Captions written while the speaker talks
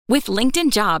With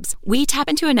LinkedIn Jobs, we tap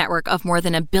into a network of more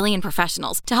than 1 billion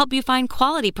professionals to help you find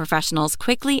quality professionals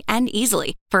quickly and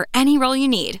easily for any role you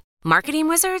need. Marketing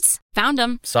wizards? Found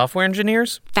them. Software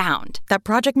engineers? Found. That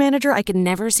project manager I could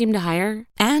never seem to hire?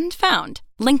 And found.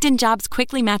 LinkedIn Jobs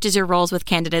quickly matches your roles with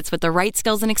candidates with the right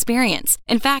skills and experience.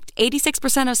 In fact,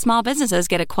 86% of small businesses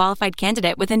get a qualified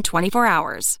candidate within 24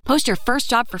 hours. Post your first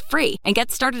job for free and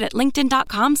get started at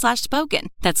linkedin.com/spoken.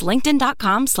 That's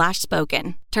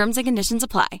linkedin.com/spoken. Terms and conditions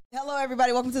apply. Hello,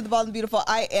 everybody. Welcome to The Bald and Beautiful.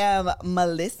 I am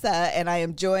Melissa, and I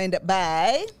am joined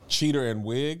by... Cheater and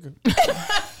Wig.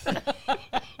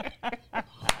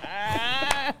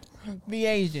 The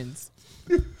Asians.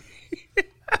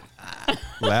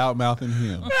 Loudmouth and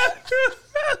him. You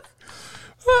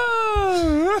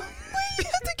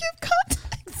have to give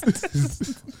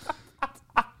context.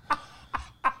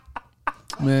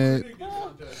 Man,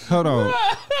 hold on.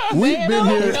 We've been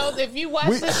here. If you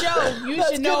watch the show, you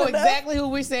should know exactly who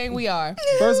we're saying we are.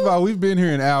 First of all, we've been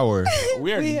here an hour.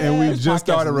 And we just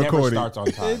started recording. Starts on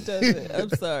time. It doesn't. I'm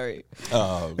sorry.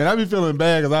 And I be feeling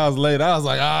bad because I was late. I was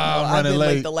like, I'm I've running been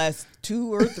late. late the last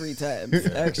 2 or 3 times,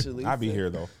 actually. I'll be here,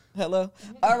 though. Hello.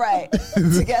 All right.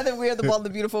 Together, we are The Bald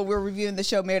and Beautiful. We're reviewing the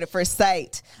show Married at First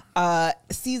Sight.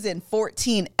 Season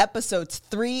 14, episodes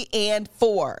 3 and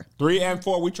 4. 3 and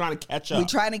 4, we trying to catch up. We're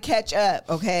trying to catch up,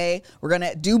 okay? We're going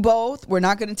to do both. We're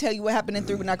not going to tell you what happened in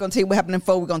 3. We're not going to tell you what happened in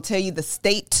 4. We're going to tell you the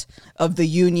state of the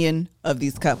union of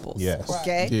these couples. Yes.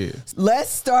 Okay? Yeah.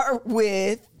 Let's start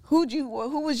with, who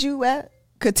was you at?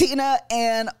 Katina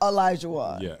and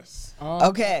Elijah. Yes.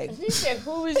 Okay. He said,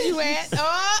 who was you at?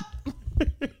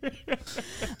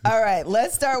 All right.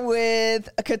 Let's start with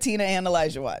Katina and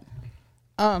Elijah.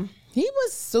 He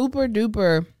was super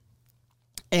duper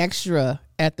extra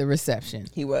at the reception.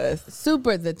 He was.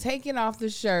 Super, the taking off the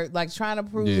shirt, like trying to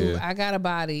prove I got a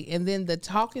body, and then the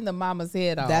talking the mama's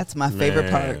head off. That's my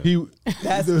favorite part.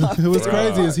 What's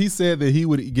crazy is he said that he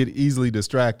would get easily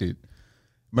distracted.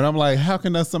 But I'm like, how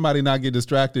can somebody not get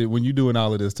distracted when you doing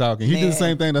all of this talking? He did the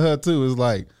same thing to her too. It's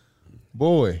like,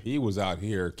 boy. He was out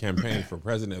here campaigning for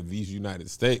president of these United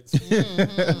States.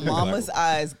 Mama's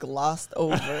eyes glossed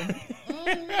over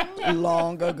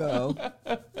long ago.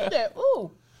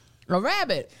 Ooh, a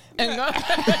rabbit. And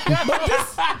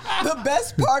The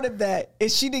best part of that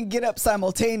is she didn't get up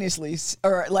simultaneously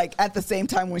or like at the same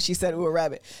time when she said, ooh, a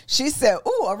rabbit. She said,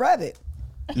 ooh, a rabbit.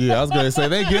 Yeah, I was going to say,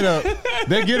 they get up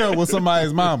with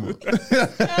somebody's mama. Mama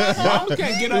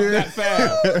can't get up that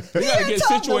fast. You got to get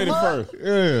situated first.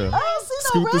 Yeah. I don't see no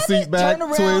Scoot the rabbit. seat back, Turn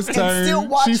around twist, and turn. still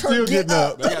watch She's her still get getting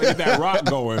up. They got to get that rock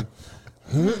going.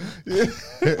 That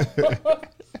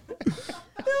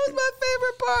was my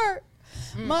favorite part.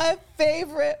 My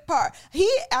favorite part. He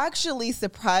actually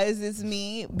surprises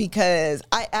me because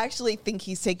I actually think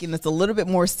he's taking this a little bit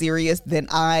more serious than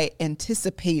I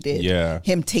anticipated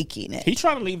him taking it. He's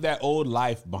trying to leave that old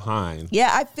life behind. Yeah,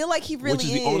 I feel like he really which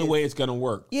is the only way it's going to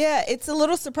work. Yeah, it's a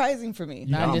little surprising for me.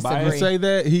 I I disagree. say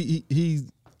that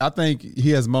I think he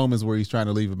has moments where he's trying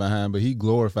to leave it behind, but he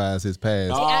glorifies his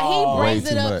past. He brings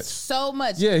way it too up much. so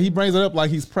much. Yeah, he brings it up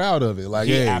like he's proud of it. Like,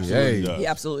 He hey, absolutely does. He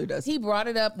absolutely does. He brought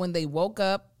it up when they woke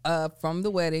up from the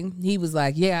wedding. He was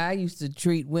like, yeah, I used to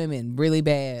treat women really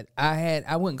bad.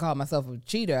 I wouldn't call myself a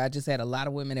cheater. I just had a lot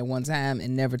of women at one time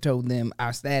and never told them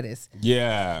our status.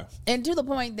 Yeah. And to the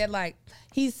point that, like,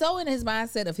 he's so in his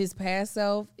mindset of his past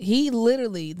self, he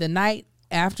literally, the night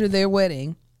after their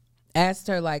wedding, asked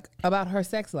her, like, about her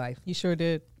sex life. You sure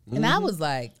did. And I was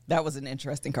like, That was an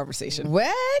interesting conversation.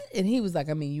 what? And he was like,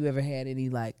 I mean, you ever had any,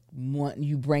 like,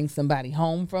 you bring somebody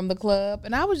home from the club?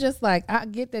 And I was just like, I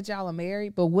get that y'all are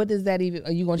married, but what does that even,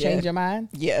 are you going to change your mind?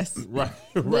 Yes. Right.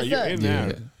 Right. You're in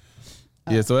there.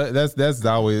 Yeah, so that's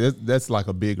always that's like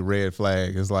a big red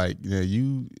flag. It's like,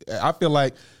 I feel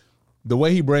like the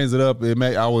way he brings it up, I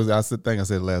think I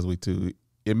said it last week too.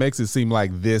 It makes it seem like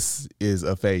this is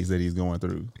a phase that he's going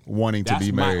through, wanting to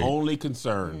be married. That's my only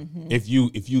concern. If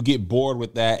you get bored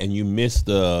with that and you miss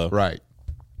the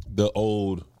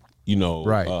old,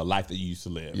 life that you used to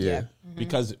live. Yeah.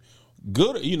 Because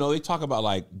good, they talk about,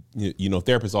 like,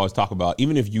 therapists always talk about,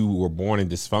 even if you were born in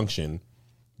dysfunction,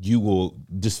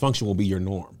 dysfunction will be your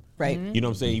norm. Right. You know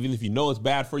what I'm saying? Even if you know it's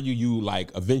bad for you, you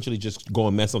like eventually just go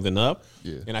and mess something up.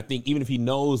 Yeah. And I think even if he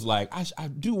knows, like, I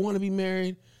do want to be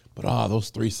married, but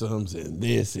those threesomes and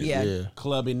this and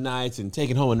clubbing nights and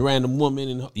taking home a random woman,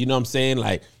 and you know what I'm saying?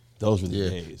 Like, those were the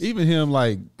days. Even him,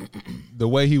 like, the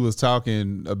way he was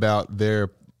talking about the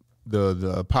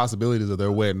possibilities of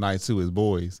their wedding night to his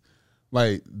boys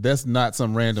Like, that's not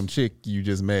some random chick you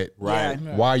just met. Right.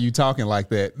 Yeah. Why are you talking like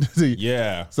that?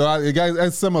 Yeah. So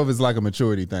some of it's like a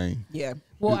maturity thing. Yeah.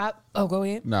 Well, go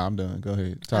ahead. No, I'm done. Go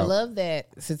ahead. I Talk. love that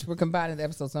since we're combining the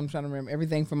episodes, I'm trying to remember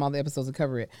everything from all the episodes to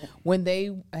cover it. When they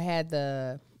had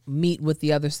the meet with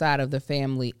the other side of the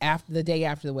family after the day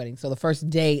after the wedding, so the first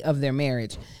day of their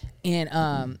marriage,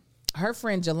 and her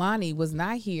friend Jelani was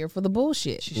not here for the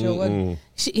bullshit. She sure wasn't.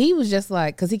 He was just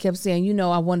like, because he kept saying,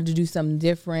 I wanted to do something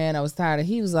different. I was tired of.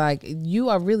 He was like, you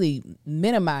are really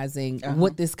minimizing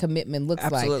what this commitment looks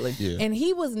Absolutely. like. Yeah. And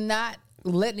he was not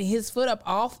letting his foot up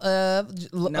off of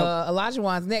Elijah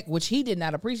Wan's neck, which he did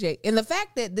not appreciate. And the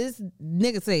fact that this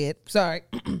nigga said, sorry,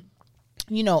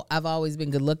 I've always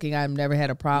been good looking. I've never had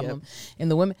a problem in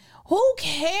the women. Who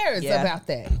cares about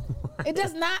that? It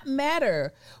does not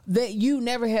matter that you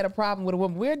never had a problem with a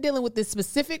woman. We're dealing with this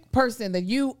specific person that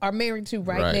you are married to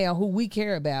right now who we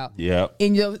care about. Yep.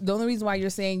 And the only reason why you're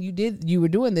saying you were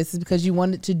doing this is because you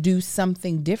wanted to do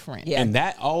something different. Yeah. And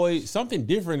that always, something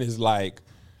different is like.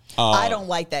 I don't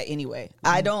like that anyway.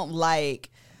 I don't like,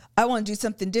 I want to do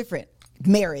something different.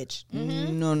 Marriage.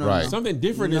 No. Right. Something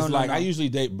different is like, I usually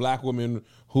date black women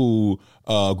who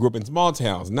grew up in small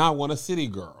towns. Now I want a city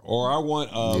girl, or I want.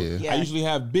 I usually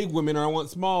have big women, or I want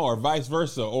small, or vice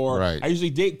versa. Or I usually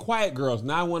date quiet girls.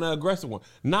 Now I want an aggressive one.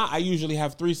 Now I usually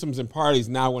have threesomes and parties.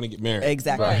 Now I want to get married.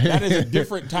 Exactly. Right. That is a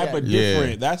different type of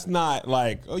different. That's not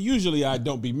like usually I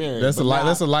don't be married. That's a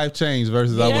life change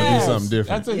versus I want to do something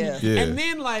different. And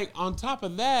then like on top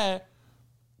of that,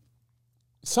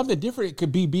 something different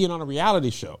could be being on a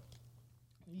reality show.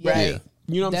 Right. Yeah.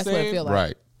 You know what That's I'm what saying? I feel like.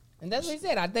 Right. And that's what he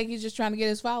said. I think he's just trying to get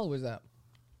his followers up.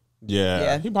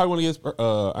 Yeah. He probably want to get.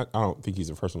 I don't think he's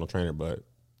a personal trainer, but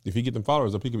if he get them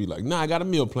followers up, he could be like, "Nah, I got a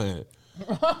meal plan.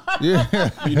 Yeah.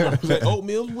 You know, like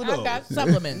oatmeal with I those. got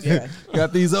supplements.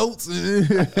 Got these oats.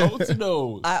 Oats and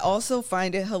those. I also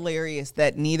find it hilarious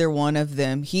that neither one of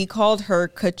them, he called her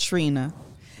Katrina.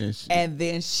 And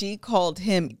then she called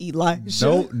him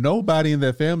Elijah. Nobody in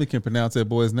that family can pronounce that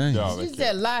boy's name. She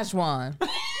said Lajwan.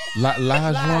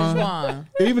 Lajwan.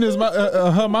 Even his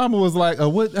her mama was like,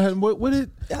 what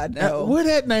did I know. where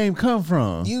that name come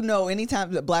from?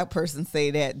 Anytime a black person say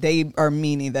that, they are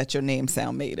meaning that your name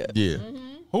sound made up. Yeah.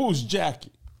 Who's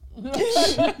Jackie?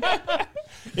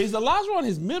 Is Elijah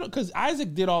his middle? Because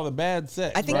Isaac did all the bad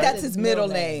sex. I think right? that's his middle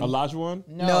name. Elijah?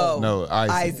 No,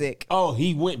 Isaac. Oh,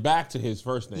 he went back to his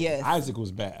first name. Yes. Isaac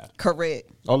was bad. Correct.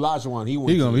 Elijah, he went.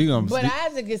 He gonna. But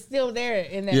Isaac is still there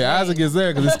in that. Yeah, name. Isaac is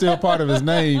there because it's still part of his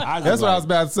name. That's what I was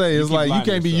about to say. It's keep like you lying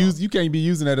can't to be yourself. you can't be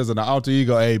using that as an alter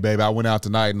ego. Hey, baby, I went out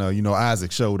tonight and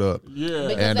Isaac showed up. Yeah.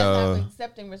 Because And, that's not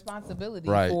accepting responsibility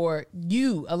for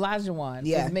you, Elijah Wan,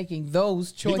 is making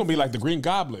those choices. He's gonna be like the Green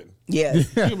Goblin.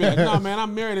 Yes. He'll be like, "No, man,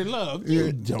 I'm married in love.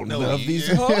 You don't love these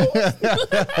hoes.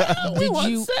 We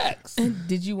want sex."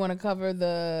 Did you want to cover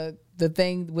the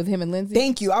thing with him and Lindsay?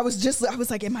 Thank you. I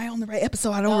was like, am I on the right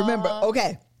episode? I don't remember.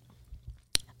 Okay.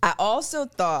 I also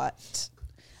thought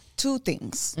two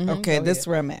things. Okay, this is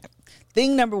where I'm at.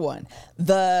 Thing number one,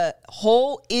 the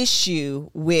whole issue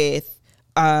with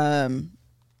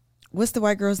what's the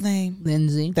white girl's name?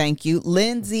 Lindsay. Thank you.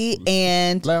 Lindsay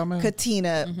and Loudmouth?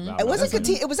 Katina. It wasn't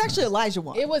Katina. It was actually Elijah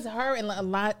Wan. It was her and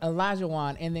Elijah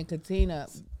Wan, and then Katina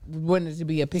wanted to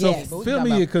be a picture. Yes. Fill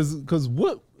me in because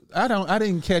what I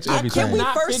didn't catch everything. Can we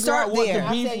Not first figure out start what there? the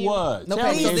I'll beef tell you. was. No,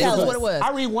 Tell please me. tell us what it was.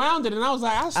 I rewound it and I was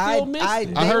like, I still missed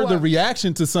it. I heard the were-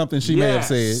 reaction to something she may have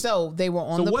said. So they were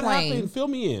on So the what plane. happened? Fill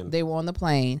me in. They were on the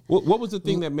plane. What was the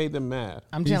thing that made them mad?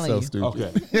 I'm He's telling so you.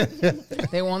 stupid. Okay.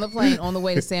 They were on the plane on the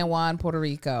way to San Juan, Puerto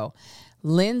Rico.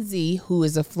 Lindsay, who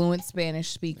is a fluent Spanish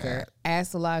speaker,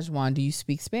 asked Elijah, "Do you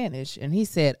speak Spanish?" And he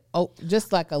said, "Oh,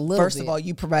 just like a little First bit." of all,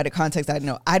 you provided context. I didn't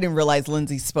know. I didn't realize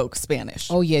Lindsay spoke Spanish.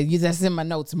 Oh yeah, that's in my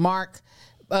notes. Mark,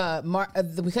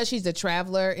 because she's a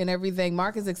traveler and everything.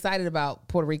 Mark is excited about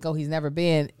Puerto Rico. He's never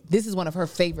been. This is one of her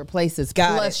favorite places.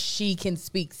 Got Plus, it. she can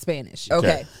speak Spanish.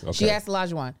 Okay. She asked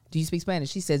Elijah, "Do you speak Spanish?"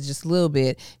 She says, "Just a little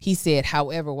bit." He said,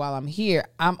 "However, while I'm here,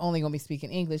 I'm only going to be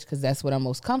speaking English because that's what I'm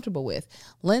most comfortable with."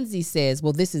 Lindsay says,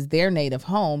 "Well, this is their native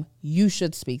home. You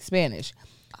should speak Spanish."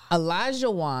 Elijah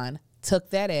Wan took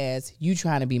that as you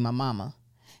trying to be my mama.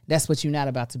 That's what you're not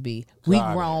about to be. We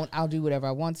grown. I'll do whatever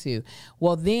I want to.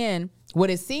 Well, then what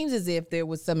it seems as if there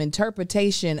was some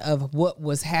interpretation of what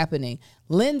was happening.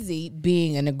 Lindsay,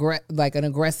 being an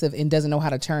aggressive and doesn't know how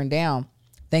to turn down,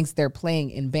 thinks they're playing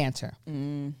in banter.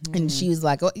 And she was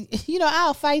like, "Oh,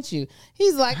 I'll fight you."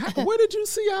 He's like, Where did you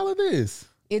see all of this?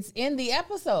 It's in the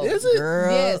episode. Is it? Girl,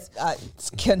 Yes.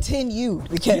 Continue.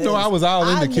 Because You know, I was all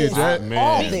in the kitchen.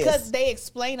 all this. Because they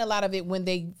explain a lot of it when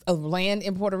they land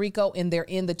in Puerto Rico and they're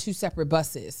in the two separate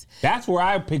buses. That's where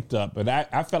I picked up, but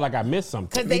I felt like I missed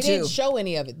something. Because they didn't show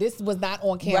any of it. This was not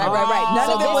on camera. Right. None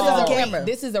of it was on camera.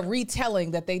 This is a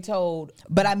retelling that they told.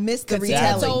 But I missed the Katina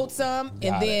retelling. told some,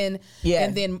 and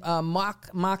then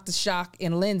Mock the Shock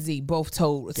and Lindsay both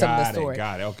told some of the story.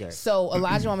 Got it. Okay. So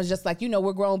Elijah was just like,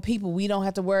 we're grown people. We don't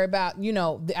have to worry about,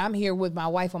 I'm here with my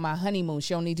wife on my honeymoon.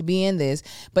 She don't need to be in this.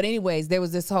 But anyways, there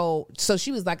was this whole. So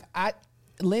she was like,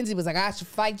 Lindsay was like, I should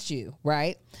fight you,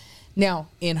 right? Now,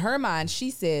 in her mind, she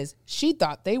says she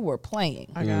thought they were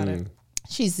playing. I got it.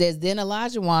 She says, then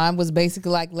Elijah Wan was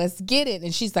basically like, let's get it.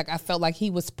 And she's like, I felt like he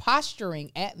was posturing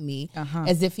at me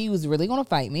as if he was really going to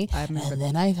fight me. And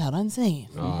then I felt unsafe.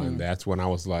 And that's when I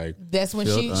was like. That's when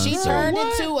she turned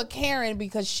into a Karen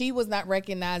because she was not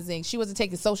recognizing, she wasn't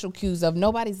taking social cues of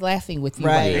nobody's laughing with you.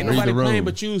 Right. Ain't nobody playing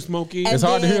but you, Smokey. It's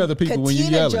hard to hear other people when you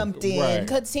yelling. Jumped in. Right.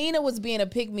 Katina was being a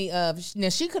pygmy of, now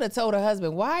she could have told her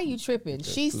husband, why are you tripping?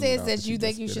 She says that you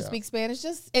think you should speak Spanish.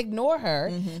 Just ignore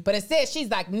her. But instead she's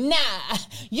like, nah,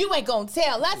 you ain't gonna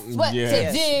tell us what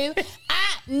to do.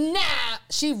 Nah.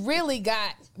 She really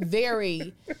got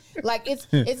very, like,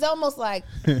 it's almost like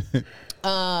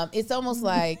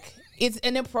it's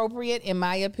inappropriate, in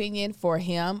my opinion, for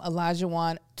him, Elijah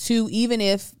Wan, to, even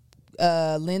if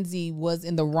Lindsay was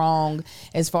in the wrong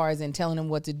as far as in telling him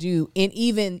what to do and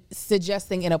even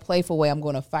suggesting in a playful way, I'm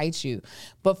going to fight you.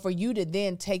 But for you to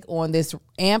then take on this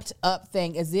amped up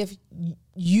thing as if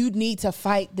you need to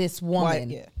fight this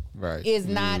woman is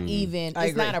not even,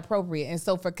 it's not appropriate. And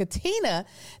so for Katina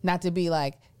not to be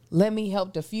like, let me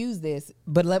help diffuse this,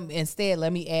 but let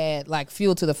me add like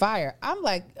fuel to the fire. I'm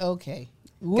like, okay.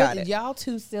 Y'all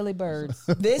two silly birds.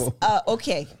 This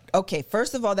okay.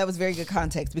 First of all, that was very good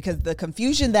context because the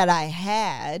confusion that I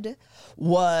had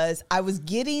was I was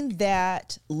getting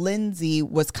that Lindsay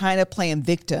was kind of playing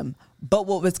victim, but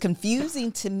what was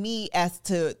confusing to me as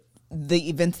to the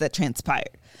events that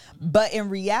transpired. But in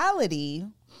reality,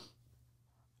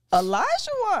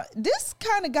 Elijah, this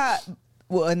kind of got.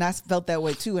 Well, and I felt that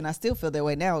way too, and I still feel that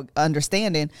way now,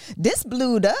 understanding this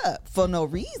blew up for no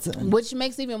reason. Which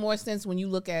makes even more sense when you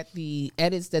look at the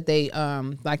edits that they,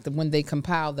 when they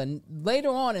compile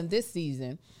later on in this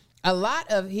season, a lot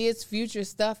of his future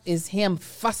stuff is him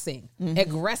fussing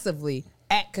aggressively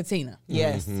at Katina.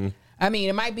 Yes. I mean,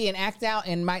 it might be an act out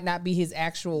and might not be his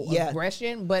actual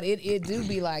aggression, but it do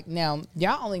be like, now,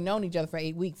 y'all only known each other for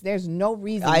 8 weeks. There's no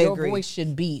reason your voice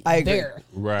should be there.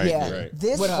 Right, right.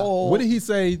 What did he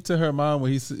say to her mom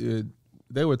when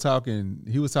they were talking,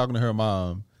 he was talking to her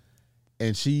mom,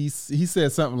 and he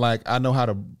said something like, I know how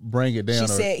to bring it down.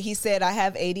 He said, I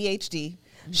have ADHD.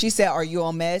 She said, are you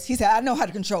on meds? He said, I know how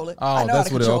to control it. Oh,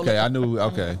 that's what I knew,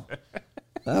 okay.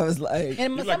 I was like,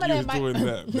 and some like of that was doing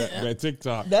that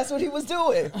TikTok. That's what he was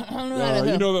doing. I don't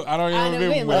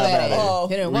even been with that.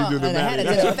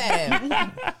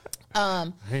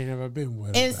 I ain't never been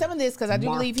with. And some of this, because I do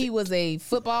believe he was a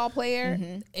football player,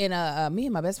 and me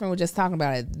and my best friend were just talking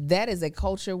about it. That is a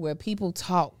culture where people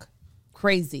talk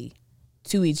crazy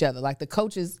to each other, like the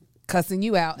coaches cussing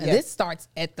you out, and this starts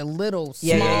at the little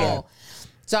small.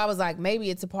 So I was like, maybe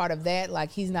it's a part of that. Like,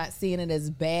 he's not seeing it as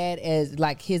bad as,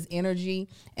 like, his energy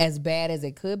as bad as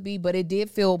it could be. But it did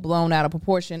feel blown out of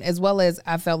proportion, as well as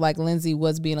I felt like Lindsay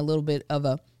was being a little bit of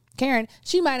a Karen.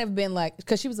 She might have been like,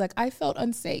 because she was like, I felt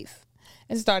unsafe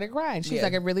and started crying. She was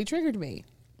like, it really triggered me.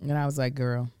 And I was like,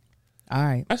 girl, all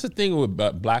right. That's the thing with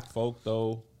black folk,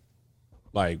 though.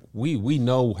 Like, we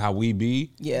know how we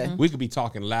be. Yeah. We could be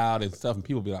talking loud and stuff, and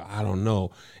people be like, I don't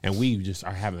know. And we just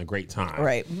are having a great time.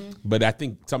 Right. But I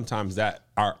think sometimes that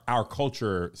our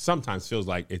culture sometimes feels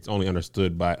like it's only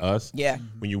understood by us. Yeah.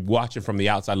 When you watch it from the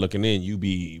outside looking in, you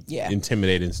be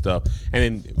intimidated and stuff.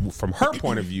 And then from her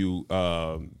point of view,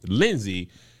 Lindsay,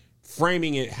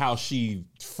 framing it how she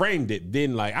framed it,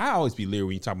 then like I always be leery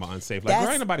when you talk about unsafe. Like,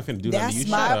 ain't nobody finna do that to you. That's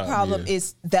my problem.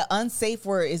 Is the unsafe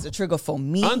word is a trigger for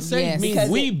me. Unsafe means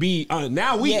we be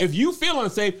if you feel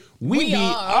unsafe, we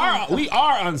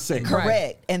are unsafe. Correct.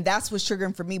 Right. And that's what's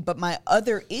triggering for me. But my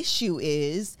other issue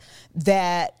is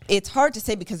that it's hard to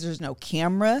say because there's no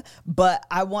camera, but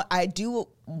I do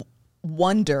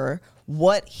wonder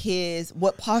what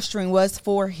posturing was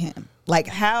for him. Like,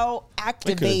 how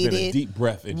activated. Been a deep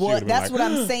breath. And that's what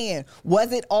I'm saying.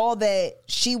 Was it all that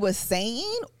she was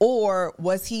saying, or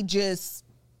was he just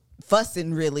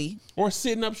fussing really? Or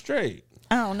sitting up straight?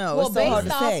 I don't know. Well, it's so hard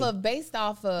to say. based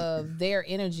off of their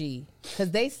energy,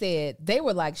 because they said, they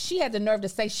were like, she had the nerve to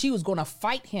say she was going to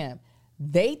fight him.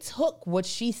 They took what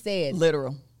she said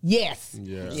literal. Yes.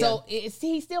 Yeah. So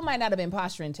he still might not have been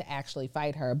posturing to actually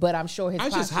fight her, but I'm sure his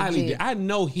posture did. I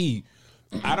know he.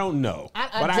 I don't know,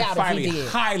 but doubt I find if he it did.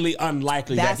 highly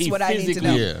unlikely that he what I need to physically,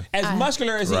 know. as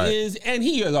muscular as he is, and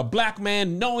he is a black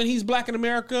man, knowing he's black in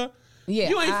America. Yeah,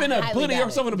 you ain't finna put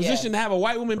yourself in a position to have a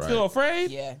white woman feel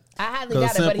afraid. Yeah, I highly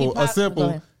doubt it. But a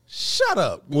simple shut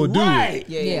up will do it.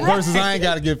 Yeah. Versus I ain't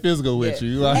got to get physical with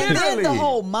you. Like, and then the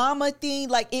whole mama thing,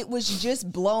 like it was just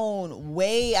blown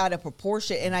way out of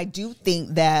proportion. And I do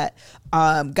think that,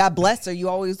 God bless her, you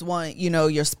always want,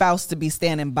 your spouse to be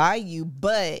standing by you.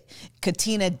 But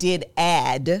Katina did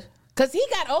add. Because he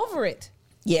got over it.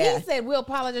 Yeah. He said, we'll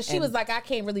apologize. She was like, I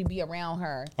can't really be around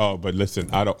her. Oh, but listen,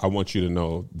 I want you to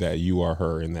know that you are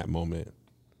her in that moment.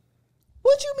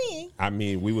 What you mean? I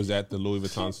mean, we was at the Louis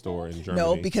Vuitton store in Germany.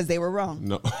 No, because they were wrong.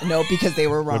 No, because they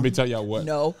were wrong. Let me tell y'all what.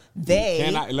 No,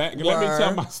 let me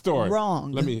tell my story.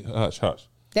 Wrong. Let me hush.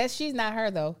 She's not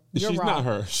her though. She's wrong. not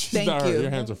her. She's Thank not her. you.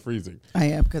 Your hands are freezing. I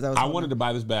am because I wanted to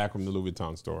buy this bag from the Louis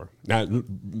Vuitton store. Now,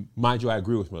 mind you, I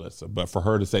agree with Melissa, but for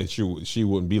her to say she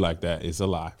wouldn't be like that is a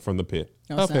lie from the pit.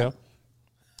 No, it's not.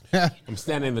 I'm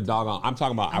standing in the doggone. I'm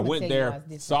talking about. I went there,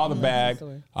 saw the bag,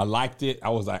 I liked it. I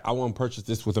was like, I want to purchase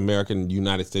this with American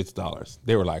United States dollars.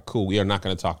 They were like, cool. We are not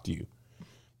going to talk to you.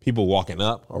 People walking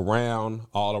up, around,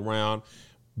 all around.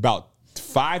 About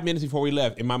 5 minutes before we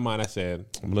left, in my mind, I said,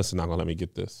 Melissa not going to let me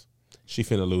get this. She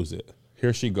finna lose it.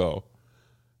 Here she go.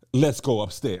 Let's go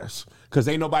upstairs. Because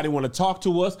ain't nobody want to talk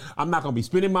to us. I'm not going to be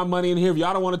spending my money in here. If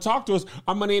y'all don't want to talk to us,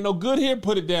 our money ain't no good here.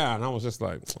 Put it down. I was just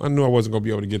like, I knew I wasn't going to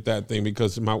be able to get that thing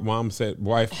because my wife said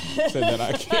that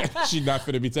I can't. She's not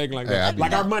finna be taking like that.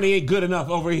 Like our money ain't good enough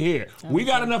over here. We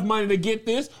got enough money to get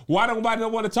this. Why don't nobody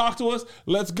want to talk to us?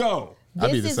 Let's go.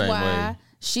 I'd be the same way.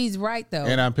 She's right though.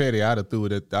 And I'm petty. I'd have threw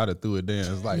it down.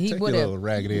 It's like, take your little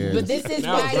raggedy ass. But this is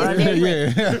why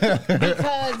it's different.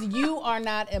 Because you are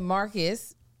not a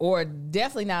Marcus or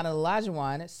definitely not an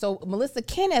Olajuwon. So Melissa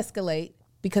can escalate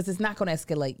because it's not going to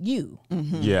escalate you.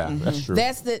 Mm-hmm. Yeah, that's true.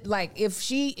 That's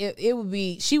she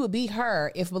would be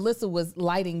her if Melissa was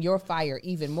lighting your fire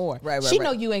even more. Right. She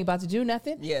know you ain't about to do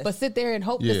nothing. Yes. But sit there and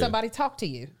hope that somebody talk to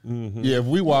you. Mm-hmm. Yeah, if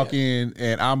we walk in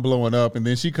and I'm blowing up and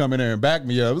then she come in there and back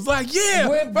me up, it's like,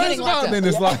 we're first of all, then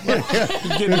it's like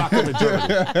getting locked up in Germany.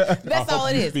 That's all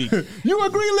it is. You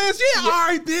agree, Liz? Yeah, all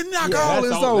right, then knock all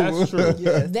this over. That's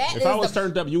true. If I was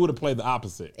turned up, you would have played the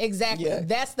opposite. Exactly. Yeah.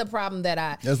 That's the problem that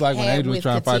I. That's like when Angel was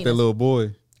trying to fight that little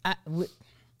boy.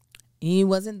 He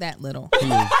wasn't that little.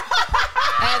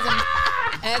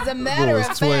 As a matter of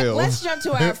fact, 12. let's jump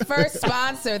to our first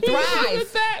sponsor,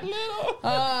 Thrive. That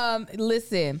little.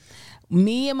 Listen,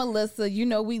 me and Melissa,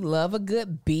 we love a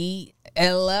good beat.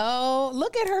 Hello,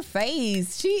 look at her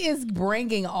face. She is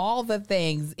bringing all the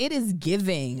things. It is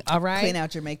giving, all right? Clean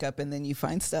out your makeup and then you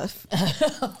find stuff.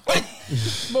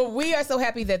 But we are so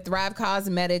happy that Thrive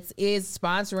Cosmetics is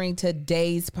sponsoring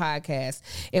today's podcast.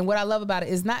 And what I love about it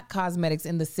is not cosmetics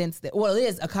in the sense that, well, it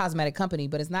is a cosmetic company,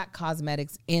 but it's not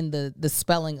cosmetics in the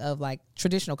spelling of like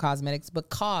traditional cosmetics, but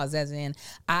cause as in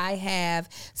I have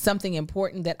something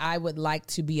important that I would like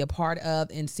to be a part of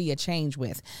and see a change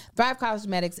with. Thrive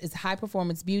Cosmetics is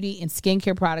high-performance beauty and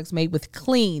skincare products made with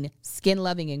clean,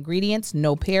 skin-loving ingredients,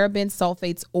 no parabens,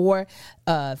 sulfates, or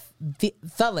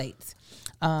phthalates.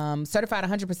 Certified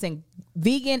 100%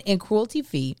 vegan and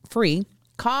cruelty-free.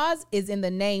 Cause is in the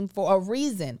name for a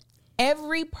reason.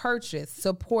 Every purchase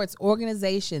supports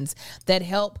organizations that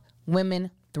help women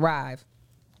thrive.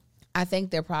 I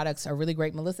think their products are really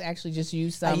great. Melissa actually just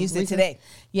used some. I used it today.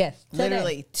 Yes.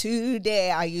 Literally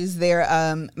today I used their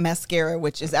mascara,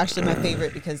 which is actually my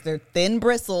favorite because they're thin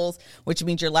bristles, which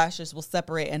means your lashes will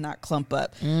separate and not clump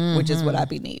up, which is what I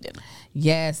be needing.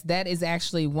 Yes, that is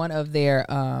actually one of their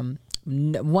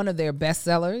best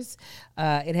sellers.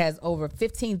 It has over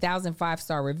 15,000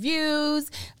 5-star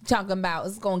reviews. I'm talking about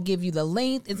it's going to give you the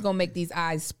length. It's going to make these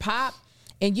eyes pop.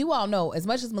 And you all know, as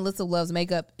much as Melissa loves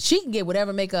makeup, she can get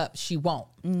whatever makeup she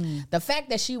wants. The fact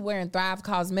that she wearing Thrive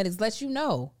Cosmetics lets you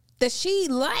know that she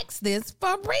likes this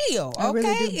for real. Okay,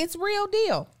 really it's real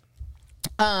deal.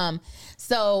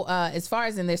 So as far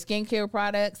as in their skincare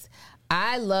products,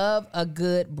 I love a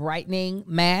good brightening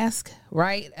mask,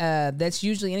 right? That's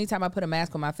usually anytime I put a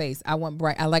mask on my face, I want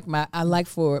bright. I like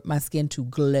for my skin to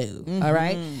glow. All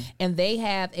right. And they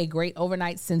have a great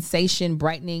overnight sensation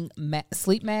brightening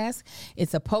sleep mask.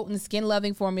 It's a potent skin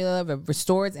loving formula that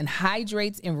restores and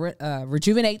hydrates and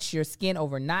rejuvenates your skin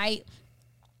overnight.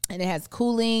 And it has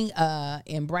cooling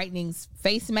and brightening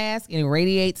face mask and it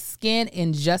radiates skin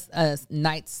in just a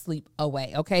night's sleep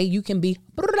away. Okay, you can be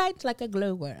bright like a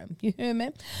glowworm. You hear me?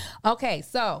 Okay,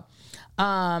 so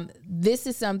this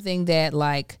is something that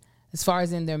like as far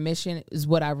as in their mission, is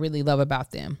what I really love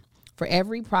about them. For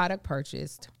every product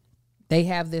purchased, they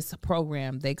have this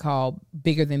program they call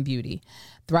Bigger Than Beauty.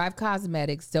 Thrive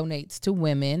Cosmetics donates to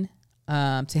women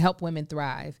to help women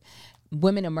thrive.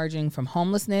 Women emerging from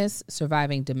homelessness,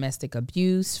 surviving domestic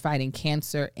abuse, fighting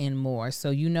cancer, and more. So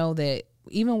you know that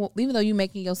even though you're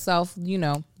making yourself,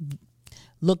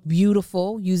 look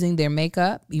beautiful using their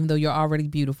makeup, even though you're already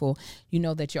beautiful, you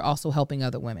know that you're also helping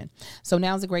other women. So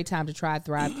now's a great time to try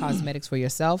Thrive Cosmetics for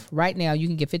yourself. Right now, you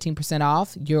can get 15%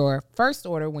 off your first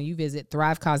order when you visit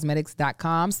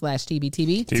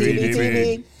thrivecosmetics.com/TBTB.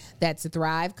 TBTB. That's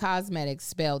Thrive Cosmetics,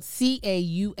 spelled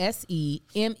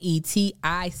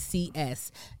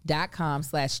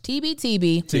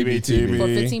CAUSEMETICS.com/TBTB. TBTB. For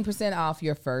 15% off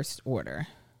your first order.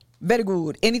 Very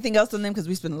good. Anything else on them? Because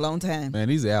we spent a long time. Man,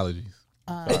 these allergies.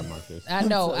 Sorry, Marcus. I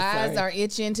know. So eyes sorry. are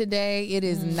itching today. It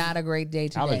is not a great day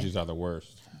today. Allergies are the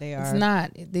worst. They are. It's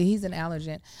not. He's an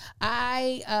allergen.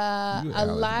 You an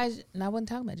Elijah. No, I wasn't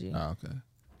talking about you. Oh, okay.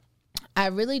 I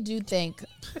really do think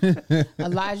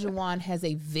Elijah Wan has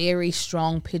a very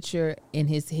strong picture in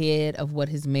his head of what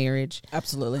his marriage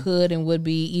Absolutely could and would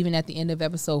be. Even at the end of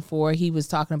episode 4, he was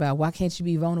talking about, why can't you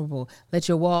be vulnerable? Let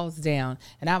your walls down.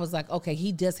 And I was like, okay,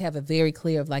 he does have a very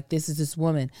clear of like, this is this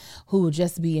woman who will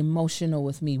just be emotional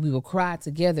with me. We will cry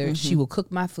together. Mm-hmm. She will cook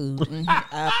my food. Mm-hmm.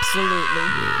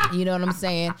 Absolutely. You know what I'm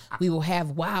saying? We will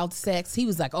have wild sex. He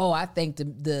was like, oh, I think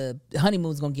the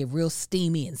honeymoon's going to get real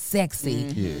steamy and sexy.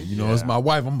 Yeah, it's my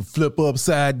wife. I'm gonna flip her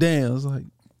upside down. It's like,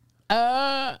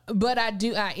 but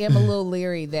I am a little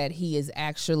leery that he has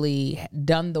actually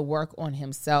done the work on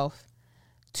himself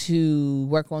to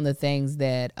work on the things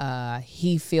that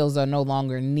he feels are no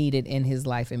longer needed in his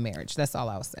life and marriage. That's all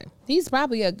I was saying. He's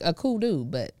probably a cool dude,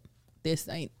 but this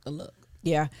ain't a look.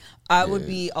 Yeah. I would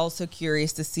be also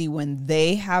curious to see when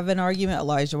they have an argument,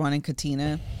 Elijah Wan and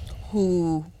Katina,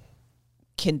 who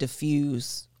can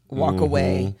diffuse, walk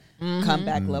away, come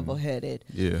back level-headed.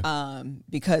 Yeah.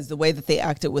 Because the way that they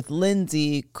acted with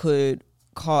Lindsay could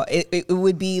call it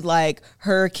would be like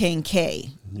Hurricane K.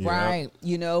 Yeah. Right.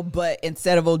 But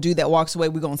instead of old dude that walks away,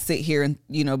 we're gonna sit here and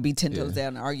be 10 toes down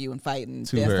and argue and fight, and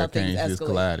two that's how things hurricanes just escalate.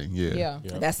 colliding. Yeah.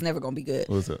 Yeah. That's never gonna be good.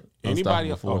 What's up? Anybody-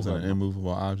 Unstoppable force oh, and an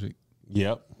immovable object.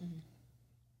 Yep.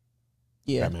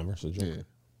 Yeah. Batman versus Joker. Yeah.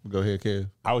 Go ahead, Kev.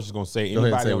 I was just gonna say Go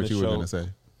ahead and anybody say on what the you were show. gonna say.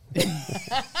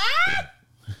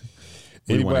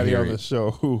 Anybody on hear the it.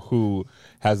 show who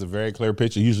has a very clear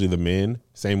picture, usually the men,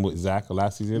 same with Zach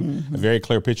last season, a very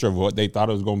clear picture of what they thought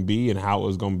it was going to be and how it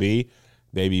was going to be,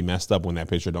 they be messed up when that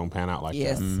picture don't pan out like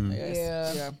Yes.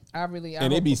 that. Yeah. I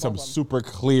And it be hope some for both of them. super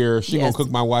clear, she Yes. going to cook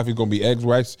my wife, it's going to be eggs,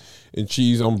 rice, and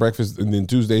cheese on breakfast, and then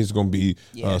Tuesdays it's going to be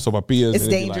sopapillas. It's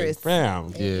and it be dangerous. Like,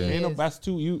 fam, ain't no, that's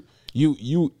too,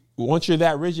 you, once you're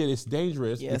that rigid, it's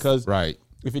dangerous because Right.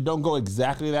 if it don't go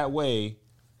exactly that way,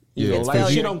 Yeah. It's like she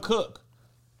failure. don't cook.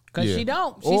 Because Yeah. she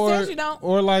don't. She said she don't.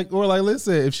 Or like Liz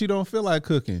said, if she don't feel like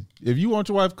cooking, if you want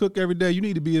your wife to cook every day, you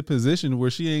need to be in a position where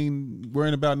she ain't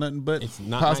worrying about nothing but It's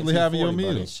not possibly having your 1940,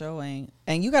 meal. buddy. Showing,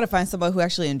 and you got to find somebody who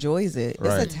actually enjoys it.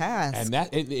 Right. It's a task. And that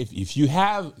if you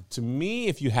have, to me,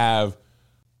 if you have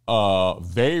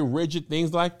very rigid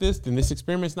things like this, then this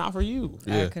experiment's not for you.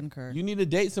 I concur. You need to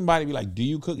date somebody. Be like, do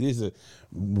you cook? This is a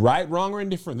right, wrong, or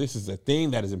indifferent. This is a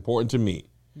thing that is important to me.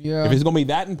 Yeah. If it's gonna be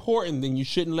that important, then you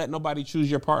shouldn't let nobody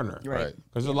choose your partner. Right.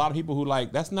 Because there's a lot of people who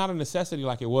that's not a necessity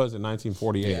like it was in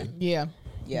 1948. Yeah.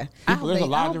 Yeah. I hope There's a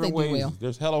lot I of hope they different do ways. well.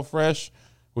 There's HelloFresh,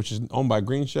 which is owned by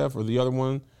Green Chef, or the other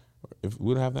one. If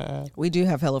we don't have that ad. We do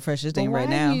have HelloFresh this thing But right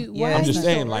why now. you- why Yes. I'm It's just not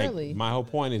saying, so like, early. my whole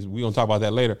point is we're gonna talk about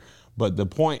that later. But the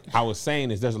point I was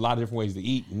saying is there's a lot of different ways to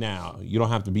eat now. You don't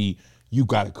have to be. You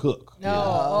got to cook.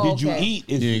 No, Did you okay. eat?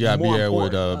 Is You gotta be more there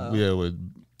with important.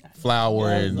 with flour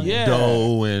and Yeah.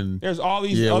 dough and There's all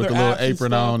these with other the little apps and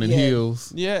apron stuff. on and Yeah.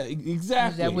 heels. Yeah, exactly. Is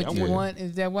that what I'm you with- want?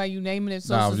 Is that why you naming it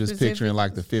so No, I was just specific? picturing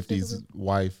like the 50s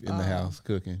wife in the house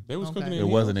cooking. They was Okay. cooking. It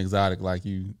wasn't exotic like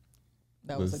you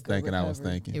That was a good thinking I was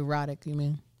recovery. thinking. Erotic, you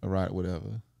mean? All right,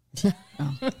 whatever.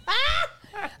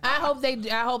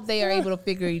 I hope they are able to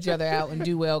figure each other out and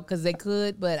do well because they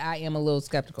could, but I am a little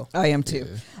skeptical. I am too.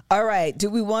 All right.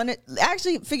 Do we want to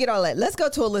actually figure all that? Let's go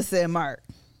to Alyssa and Mark.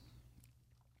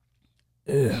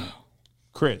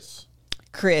 Chris.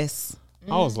 Chris,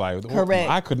 I was like, Correct.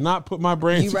 I could not put my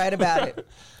brain. you right about it.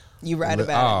 You right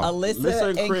about it. Alyssa Alyssa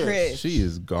and and Chris. Chris. She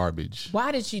is garbage.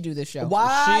 Why did she do this show?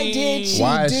 Why She- did she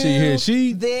Why is do she here?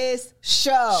 She- this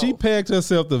show? She pegged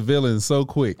herself the villain so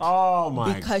quick. Oh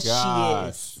my Because she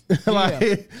gosh.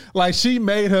 is. like she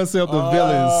made herself the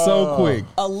villain so quick.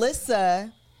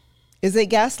 Alyssa is a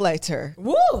gaslighter.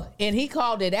 Woo! And he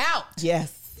called it out.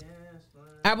 Yes.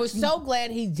 I was so glad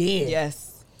he did.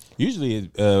 Yes. Usually,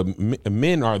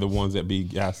 men are the ones that be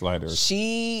gaslighters.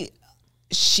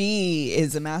 She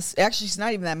is a master. Actually, she's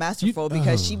not even that masterful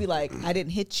because she be like, I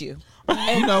didn't hit you.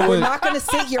 And we're not going to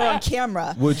sit here on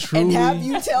camera and have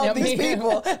you tell these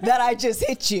people that I just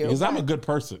hit you. Because I'm a good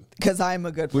person. Because I'm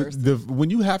a good person. When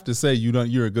you have to say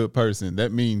you're a good person,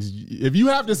 that means if you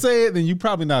have to say it, then you're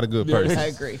probably not a good person. I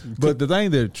agree. But the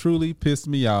thing that truly pissed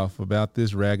me off about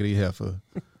this raggedy heifer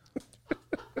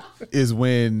is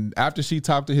when after she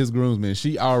talked to his groomsmen,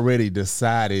 she already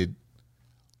decided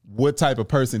what type of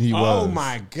person he was. Oh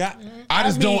my God. I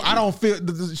don't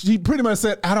feel, she pretty much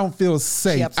said, I don't feel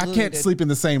safe. I can't sleep in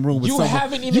the same room with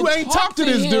someone. You ain't talked to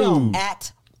this dude.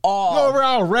 At all. You're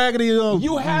overall raggedy.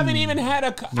 You haven't even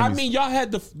had y'all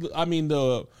had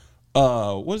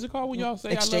what is it called when y'all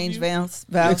say exchange I love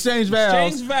you? vows? Exchange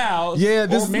vows. Yeah,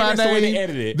 this is my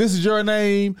name. This is your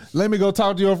name. Let me go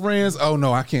talk to your friends. Oh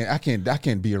no, I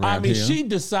can't be around him. She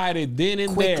decided then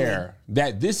and there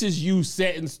that this is you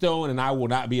set in stone and I will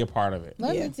not be a part of it.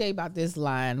 Let me tell you about this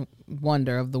line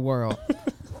wonder of the world.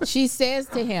 She says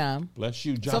to him, bless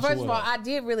you, Joshua. So first of all,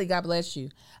 God bless you.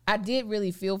 I did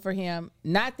really feel for him.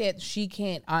 Not that she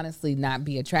can't honestly not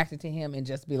be attracted to him and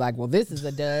just be like, well, this is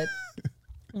a dud.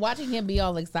 Watching him be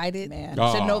all excited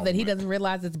should know that he doesn't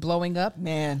realize it's blowing up.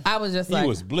 Man, I was just he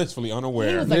was blissfully unaware.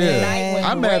 He was like,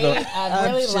 I'm mad. I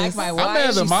really like my wife. I'm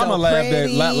mad the mama laughed that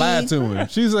lied to him.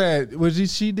 She said,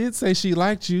 she did say she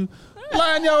liked you.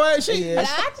 Lying your ass. But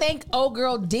I think old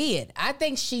girl did. I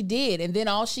think she did, and then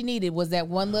all she needed was that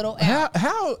one little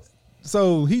how.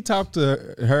 So he talked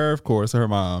to her, of course, her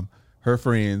mom, her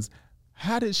friends.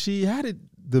 How did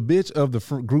the bitch of the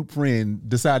group friend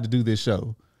decide to do this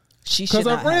show? Because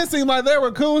her friends seemed like they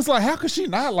were cool. It's like, how could she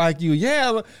not like you?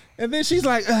 Yeah. And then she's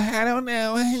like, I don't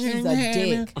know. She's a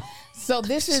dick. So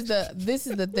this is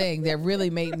the thing that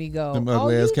really made me go, them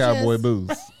ugly ass cowboy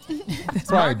boots.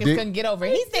 Marcus couldn't get over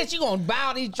it. He said she gonna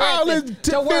buy these dresses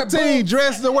to wear 15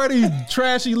 dresses to wear these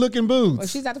trashy looking boots. Well,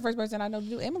 she's not the first person I know to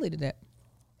do. Emily did that.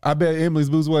 I bet Emily's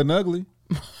boots wasn't ugly.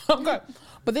 Okay.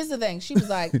 But this is the thing. She was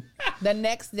like, the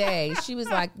next day, she was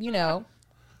like,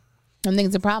 I think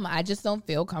it's a problem. I just don't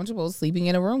feel comfortable sleeping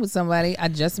in a room with somebody I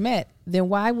just met. Then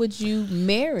why would you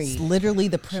marry? It's literally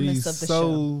the premise of the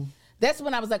show. That's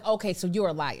when I was like, okay, so you're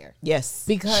a liar. Yes.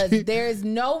 Because there is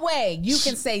no way you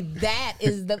can say that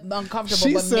is the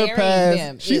uncomfortable, but marrying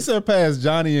them. She surpassed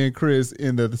Johnny and Chris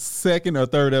in the second or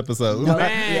third episode.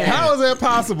 Man. How is that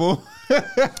possible?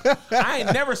 I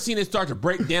ain't never seen it start to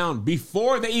break down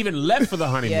before they even left for the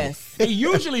honeymoon. Yes. They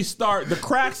usually the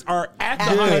cracks are at the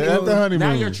honeymoon. At the honeymoon.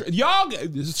 Now y'all,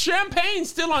 champagne's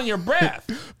still on your breath.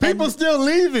 People still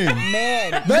leaving.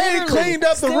 Man. They ain't cleaned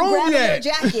up the room yet.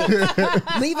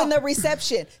 Leaving the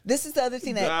reception. This is the other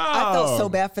thing that I felt so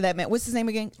bad for that man. What's his name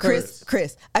again?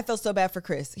 Chris. I felt so bad for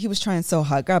Chris. He was trying so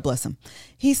hard. God bless him.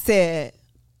 He said,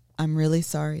 I'm really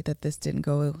sorry that this didn't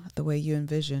go the way you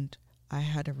envisioned. I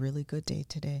had a really good day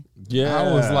today. Yeah.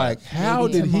 I was like, how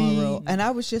did he? And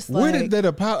I was just like, where did that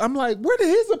apology? I'm like, where did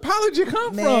his apology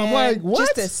come from? Like,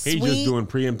 what? He's just doing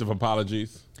preemptive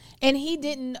apologies. And he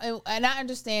didn't, and I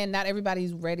understand not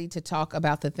everybody's ready to talk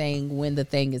about the thing when the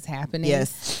thing is happening.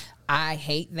 Yes. I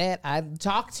hate that.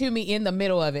 Talk to me in the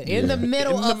middle of it, in the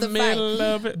middle of the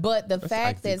fight. But the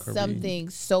fact that something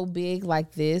so big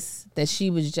like this, that she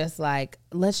was just like,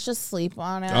 let's just sleep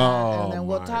on it and then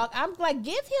we'll talk. I'm like,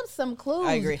 give him some clues.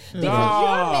 I agree. Because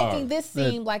you're making this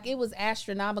seem like it was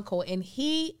astronomical, and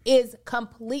he is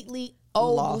completely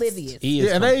oblivious.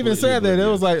 And they even said that. It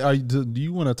was like, do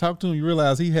you want to talk to him? You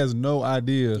realize he has no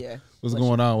idea what's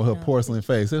going on with her porcelain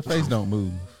face. Her face don't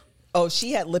move. Oh,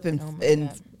 she had lip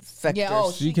infectors. Yeah,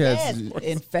 she has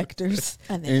infectors.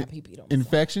 And then my pee-pee don't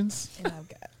infections. And I've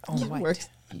got white.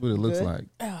 What it looks like.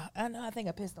 I know. I think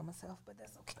I pissed on myself, but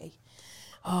that's okay.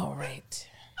 All right.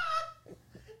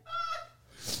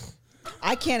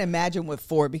 I can't imagine with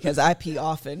 4 because I pee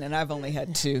often and I've only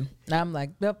had 2. I'm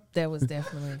like, yep, that was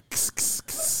definitely.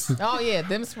 Oh yeah,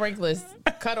 them sprinklers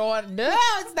cut on. No,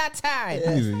 it's not time.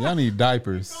 Y'all need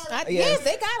diapers. Yes,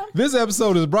 they got them. This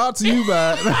episode is brought to you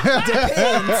by.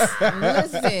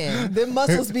 Listen, them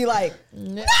muscles be like.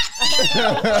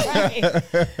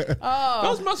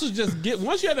 Those muscles just get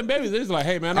once you have the babies. It's like,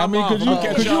 hey man,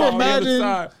 could you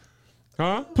imagine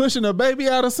pushing a baby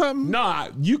out of something? Nah,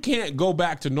 you can't go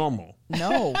back to normal.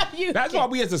 No. That's why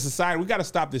we as a society, we got to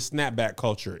stop this snapback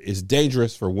culture. It's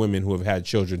dangerous for women who have had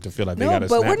children to feel like they got to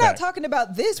snap back. No, but we're not talking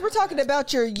about this. We're talking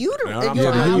about your uterus.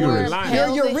 Your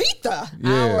urethra.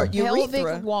 Our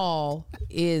pelvic wall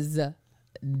is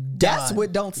That's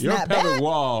what don't snap back. Your pelvic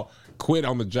wall quit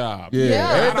on the job. Yeah.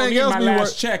 I don't Everything need else my be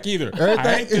last check either.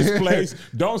 I hate this place.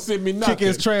 Don't send me nothing. Kick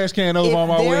his trash can over on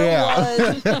my way out.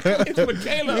 It's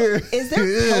Michaela. Is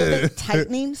there pelvic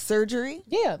tightening surgery?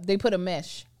 Yeah, they put a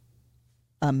mesh.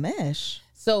 A mesh?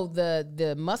 So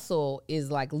the muscle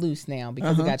is like loose now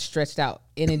because it got stretched out,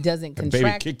 and it doesn't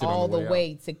contract all the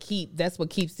way to keep. That's what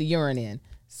keeps the urine in.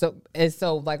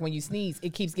 So like when you sneeze,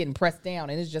 it keeps getting pressed down,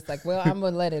 and it's just like, well, I'm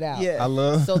gonna let it out. Yeah, I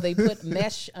love. So they put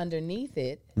mesh underneath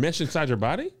it. Mesh inside your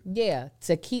body? Yeah,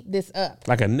 to keep this up.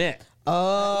 Like a net. Yeah,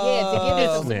 to give it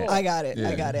some support. I got it. Yeah.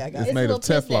 I got it. It's made a of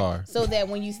little Teflon. piston, so that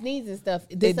when you sneeze and stuff,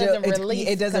 this doesn't release.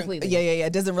 It doesn't. completely. Yeah.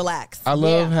 It doesn't relax. I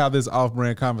love how this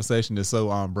off-brand conversation is so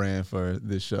on brand for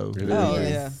this show. Oh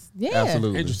yeah. Yeah.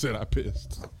 Absolutely. Andrew said I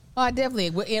pissed. Oh, I definitely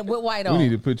with white We on. need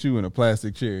to put you in a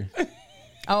plastic chair.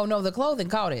 Oh no, the clothing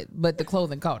caught it, but the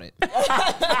clothing caught it.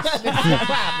 That's no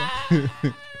problem.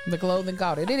 The clothing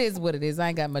caught it. It is what it is. I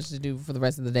ain't got much to do for the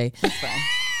rest of the day. It's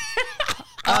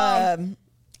fine.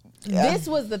 This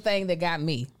was the thing that got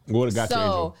me. What got you,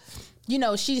 Angel? You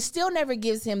know, she still never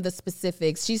gives him the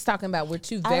specifics. She's talking about we're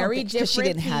two very think- 'cause she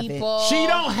different didn't have it. people. She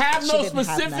don't have no didn't have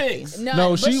specifics. nothing. No, No,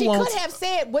 but she she wants- could have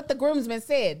said what the groomsmen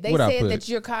said. They What I said put? that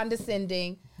you're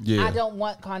condescending. Yeah. I don't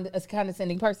want a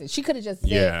condescending person. She could have just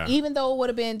said, Yeah. even though it would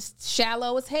have been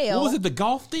shallow as hell. What was it, the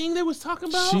golf thing they was talking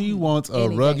about? She wants a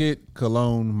Anything. rugged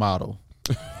cologne model.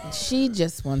 She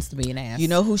just wants to be an ass. You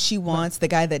know who she wants? The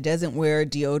guy that doesn't wear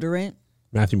deodorant.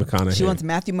 Matthew McConaughey. She wants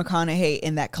Matthew McConaughey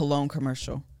in that cologne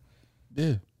commercial.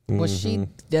 Yeah. Well, she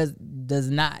does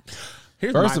not.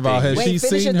 Here's First my of all, thing. has Wait, she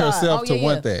finish seen your thought. herself Oh, to yeah,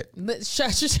 want yeah. that? But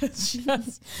shush.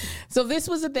 So this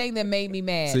was the thing that made me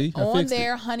mad. See? I On fixed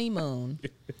their honeymoon,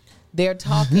 they're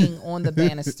talking on the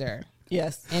banister.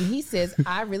 Yes. And he says,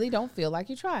 I really don't feel like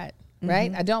you tried.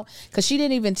 Right? I don't, because she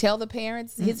didn't even tell the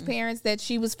parents, his parents, that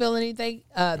she was feeling anything,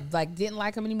 like didn't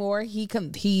like him anymore. He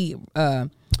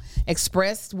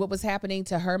expressed what was happening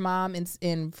to her mom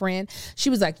and friend. She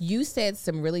was like, you said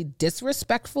some really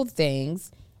disrespectful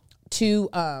things to,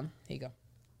 here you go.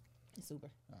 Super.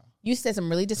 You said some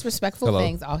really disrespectful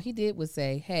things. All he did was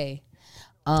say, hey,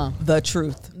 The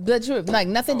truth. like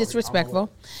nothing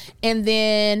disrespectful. And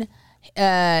then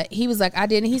he was like, I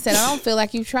didn't. He said, I don't feel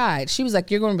like you tried. She was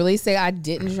like, you're going to really say I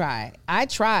didn't try? I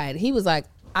tried. He was like,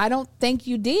 I don't think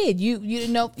you did. You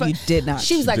didn't know. You did not.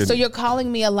 She was like, so you're calling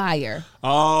me a liar?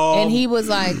 Oh, And he was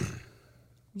like,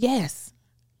 yes.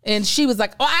 And she was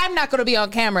like, oh, I'm not going to be on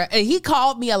camera. And he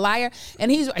called me a liar. And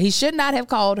he should not have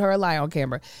called her a liar on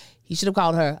camera. He should have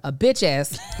called her a bitch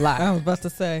ass liar. I was about to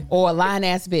say. Or a lying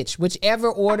ass bitch. Whichever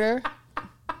order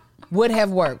would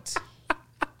have worked.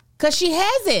 Because she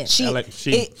hasn't.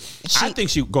 I think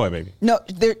she. Go ahead, baby. No,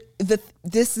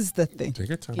 this is the thing. Take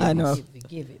your time. I know.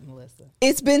 Give it, Melissa.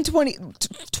 It's been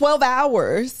 12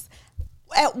 hours.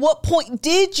 At what point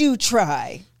did you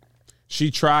try? She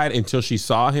tried until she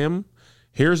saw him.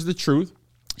 Here's the truth.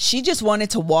 She just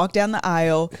wanted to walk down the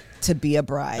aisle to be a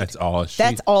bride. That's all.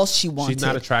 That's all she wanted. She's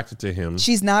not attracted to him.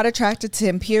 She's not attracted to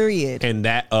him, period. And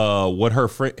that what her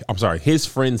friend, his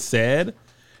friend said,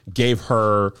 gave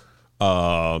her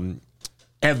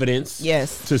evidence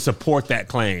to support that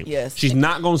claim. Yes. She's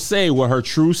not going to say what her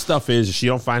true stuff is if she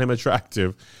don't find him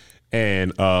attractive.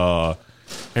 And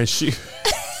she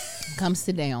Come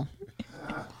sit down.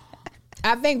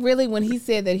 I think really when he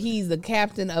said that he's the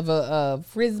captain of a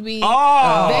frisbee,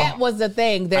 that was the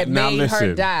thing that made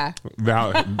her die.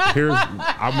 Now, I'm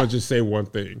gonna just say one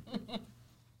thing.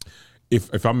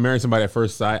 If I'm marrying somebody at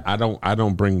first sight, I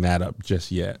don't bring that up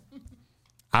just yet.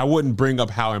 I wouldn't bring up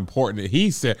how important he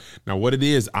said. Now, what it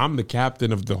is, I'm the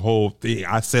captain of the whole thing.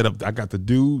 I got the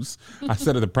dues. I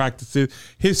set up the practices.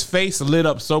 His face lit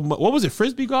up so much. What was it,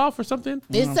 frisbee golf or something?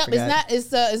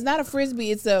 It's not a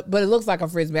frisbee. But it looks like a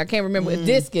frisbee. I can't remember. A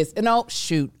discus. No,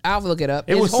 shoot. I'll look it up.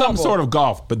 It was some sort of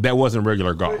golf, but that wasn't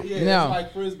regular golf. Yeah, No. it's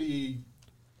like frisbee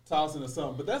tossing or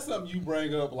something. But that's something you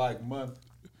bring up like month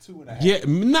 2.5. Yeah,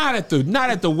 not at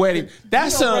the wedding.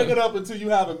 That's you don't bring it up until you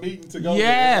have a meeting to go.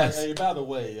 Yes. Like, hey, by the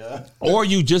way, or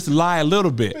you just lie a little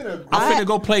bit. I'm finna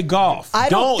go play golf. I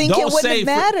don't think it would say have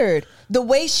mattered. The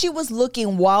way she was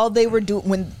looking while they were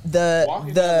doing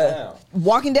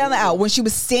walking down the aisle, when she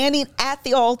was standing at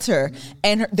the altar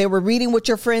and they were reading what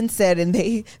your friend said, and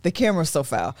the camera's so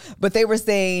foul, but they were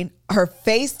saying her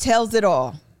face tells it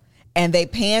all, and they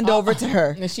panned over to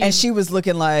her, and she was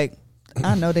looking like,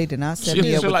 I know they did not set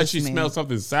me up with like this she man. smelled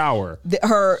something sour.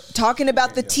 Her talking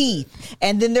about the teeth,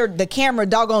 and then the camera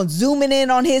doggone zooming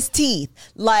in on his teeth,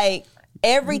 like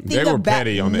everything They were about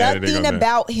petty on the editing nothing on that.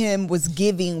 about him was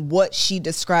giving what she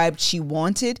described she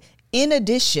wanted. In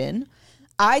addition,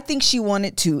 I think she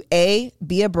wanted to A,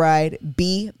 be a bride,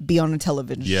 B, be on a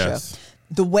television Yes. show.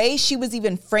 the way she was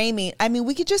even framing, I mean,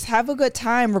 we could just have a good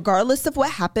time regardless of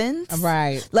what happens.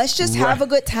 Right. Let's just have a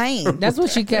good time. That's what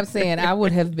she kept saying. I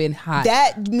would have been hot.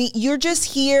 You're just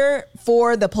here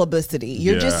for the publicity.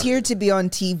 You're just here to be on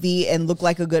TV and look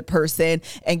like a good person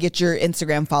and get your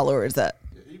Instagram followers up.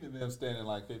 Yeah, even them standing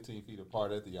like 15 feet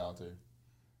apart at the altar.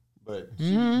 But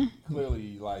she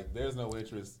clearly, like, there's no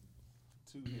interest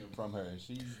to him from her.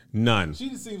 None. She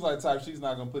just seems like the type she's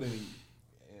not going to put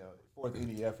forth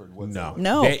any effort whatsoever.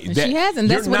 No. She hasn't.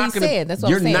 That's what he said. That's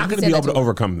what I'm saying. You're not going to be able to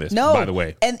overcome this, by the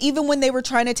way. And even when they were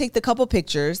trying to take the couple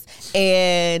pictures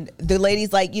and the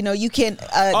lady's like, you can,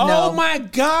 no. My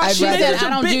gosh. I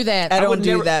don't do that. I don't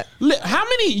do that. How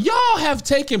many, y'all have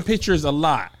taken pictures a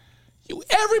lot.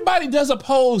 Everybody does a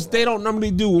pose they don't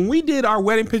normally do. When we did our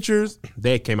wedding pictures,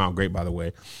 they came out great, by the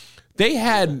way. They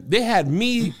had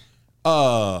me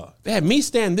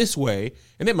stand this way,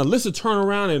 and then Melissa turn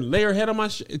around and lay her head on my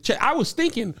chest. I was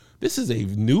thinking, this is a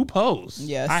new pose.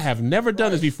 Yes. I have never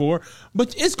done this before,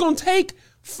 but it's going to take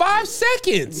 5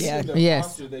 seconds. Yeah. The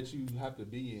posture that you have to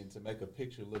be in to make a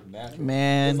picture look natural.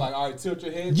 Man. It's like, all right, tilt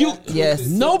your head back. Yes.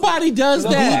 Nobody does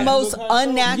that. The most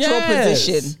unnatural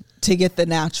position to get the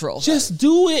natural. Just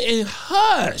do it and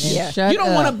hush. Yeah. You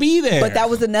don't want to be there. But that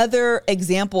was another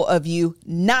example of you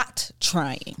not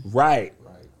trying. Right.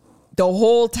 The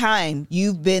whole time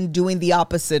you've been doing the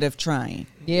opposite of trying.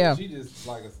 Yeah. She just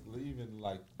even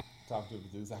talking to the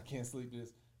dudes. I can't sleep this.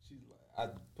 I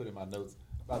put in my notes.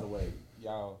 By the way,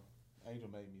 y'all, Angel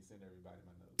made me send everybody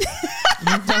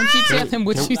my notes. Don't you tell him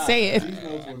what you said. These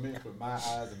notes were meant for my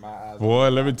eyes and my eyes. Boy,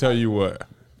 let me tell you what.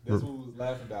 That's what we was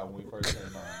laughing about when we first came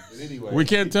on. But anyway, We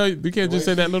can't just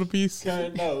say that little piece.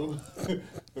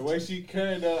 The way she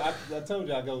carried up, I told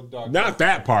you I go dark. Not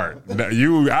that part.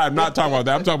 I'm not talking about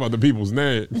that. I'm talking about the people's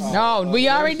name. No, we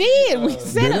already did. We They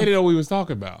said didn't it. know what we was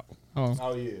talking about.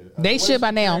 Oh yeah, They should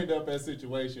by now. Carried up that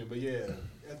situation, but yeah,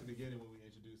 at the beginning when we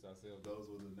introduced ourselves, those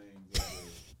were the names of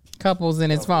the Couples in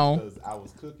his phone. Because I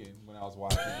was cooking when I was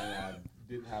watching, and I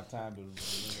didn't have time to remember.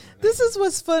 This is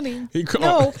what's funny. I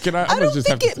don't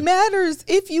think it matters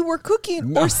if you were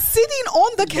cooking or sitting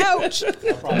on the couch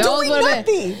doing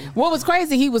nothing. What was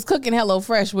crazy, he was cooking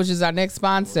HelloFresh, which is our next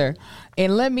sponsor.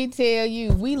 And let me tell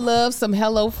you, we love some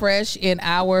HelloFresh in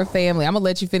our family. I'm going to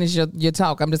let you finish your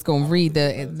talk. I'm just going to read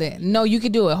the. No, you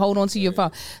can do it. Hold on to your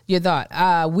thought.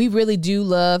 We really do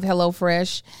love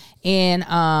HelloFresh.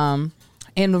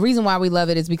 And the reason why we love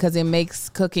it is because it makes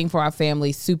cooking for our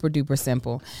family super duper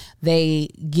simple. They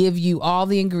give you all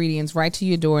the ingredients right to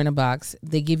your door in a box.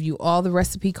 They give you all the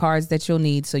recipe cards that you'll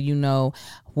need so you know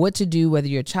what to do, whether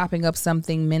you're chopping up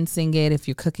something, mincing it, if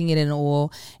you're cooking it in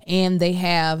oil. And they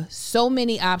have so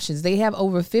many options. They have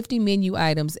over 50 menu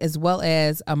items as well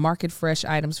as market fresh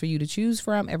items for you to choose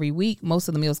from every week. Most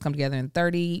of the meals come together in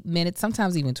 30 minutes,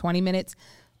 sometimes even 20 minutes.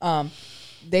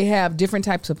 They have different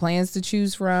types of plans to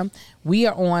choose from. We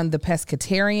are on the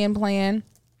pescatarian plan,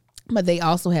 but they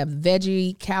also have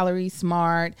veggie, calorie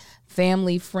smart,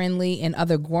 family friendly, and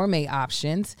other gourmet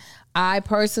options. I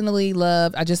personally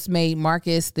I just made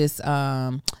Marcus this,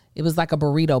 it was like a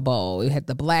burrito bowl. It had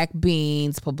the black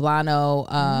beans, poblano,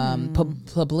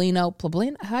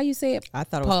 poblano, how you say it? I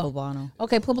thought it was poblano.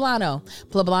 Okay,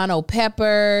 poblano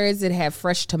peppers. It had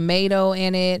fresh tomato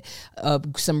in it,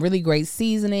 some really great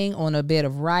seasoning on a bit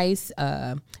of rice.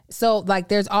 So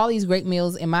there's all these great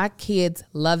meals, and my kids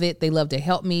love it. They love to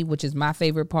help me, which is my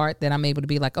favorite part, that I'm able to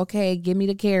be like, okay, give me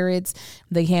the carrots.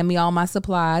 They hand me all my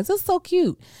supplies. It's so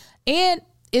cute. And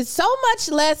it's so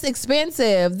much less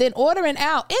expensive than ordering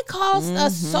out. It costs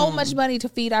us so much money to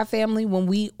feed our family when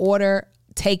we order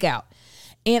takeout.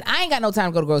 And I ain't got no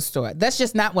time to go to the grocery store. That's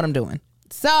just not what I'm doing.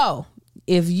 So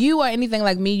if you are anything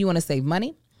like me, you want to save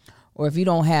money, or if you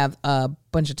don't have a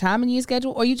bunch of time in your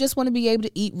schedule, or you just want to be able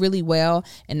to eat really well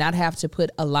and not have to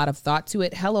put a lot of thought to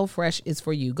it, HelloFresh is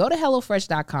for you. Go to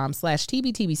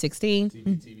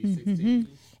HelloFresh.com/TBTB16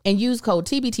 and use code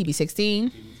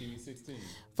TBTB16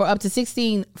 for up to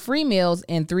 16 free meals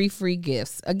and 3 free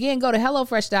gifts. Again, go to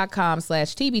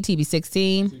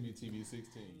HelloFresh.com/TBTB16.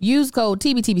 Use code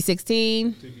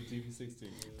TBTB16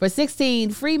 for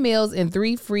 16 free meals and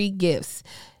 3 free gifts.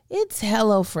 It's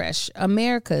HelloFresh,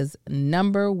 America's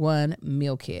 #1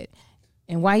 meal kit.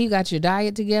 And while you got your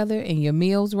diet together and your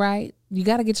meals right, you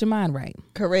got to get your mind right.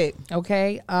 Correct.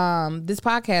 Okay. This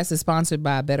podcast is sponsored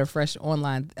by Better Fresh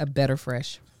Online. Better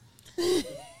Fresh.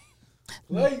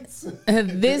 This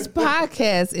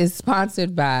podcast is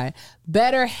sponsored by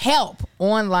BetterHelp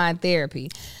Online Therapy.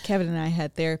 Kevin and I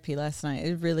had therapy last night.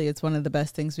 It's one of the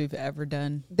best things we've ever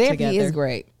done Therapy together. is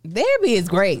great. Therapy is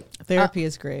great. Therapy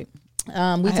is great.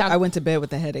 I went to bed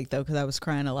with a headache though because I was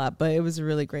crying a lot, but it was a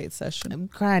really great session.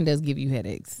 Crying does give you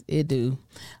headaches. It do.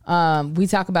 We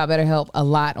talk about BetterHelp a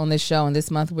lot on this show, and this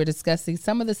month we're discussing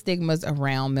some of the stigmas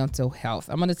around mental health.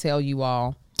 I'm going to tell you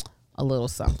all a little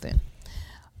something.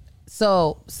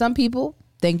 So some people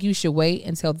think you should wait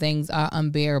until things are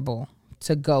unbearable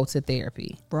to go to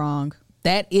therapy. Wrong.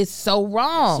 That is so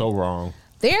wrong. So wrong.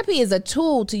 Therapy is a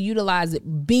tool to utilize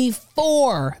it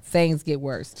before things get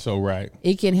worse. So right.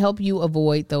 It can help you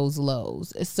avoid those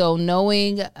lows. So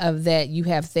knowing that you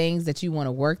have things that you want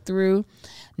to work through,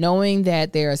 knowing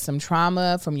that there is some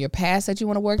trauma from your past that you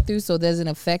want to work through so it doesn't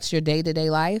affect your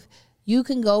day-to-day life, you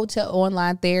can go to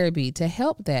online therapy to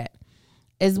help that.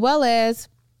 As well as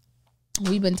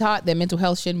we've been taught that mental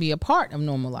health shouldn't be a part of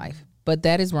normal life, but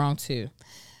that is wrong too.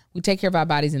 We take care of our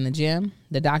bodies in the gym,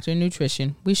 the doctor, and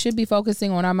nutrition. We should be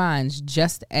focusing on our minds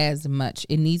just as much.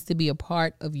 It needs to be a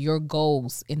part of your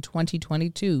goals in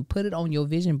 2022. Put it on your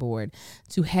vision board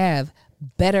to have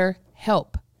better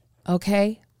help,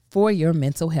 okay, for your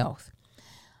mental health.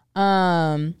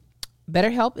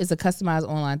 BetterHelp is a customized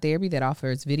online therapy that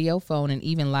offers video, phone, and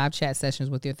even live chat sessions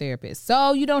with your therapist.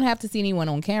 So you don't have to see anyone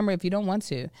on camera if you don't want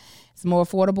to. It's more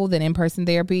affordable than in-person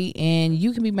therapy, and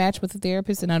you can be matched with a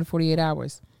therapist in under 48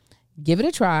 hours. Give it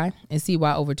a try and see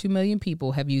why over 2 million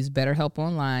people have used BetterHelp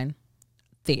online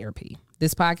therapy.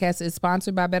 This podcast is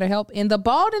sponsored by BetterHelp, and the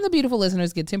bald and the beautiful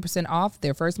listeners get 10% off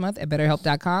their first month at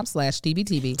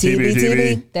betterhelp.com/TBTB.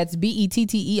 TBTB. That's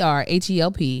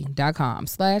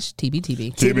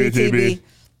BETTERHELP.com/TBTB. TBTB.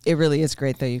 It really is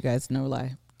great though, you guys. No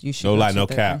lie. You should. No lie, no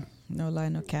cap. No lie,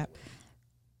 no cap.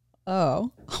 Oh,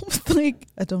 I was like,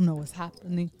 I don't know what's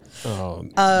happening.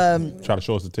 Try to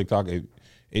show us the TikTok.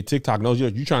 If TikTok knows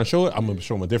you trying to show it, I'm gonna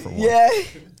show them a different one. Yeah.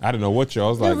 I didn't know what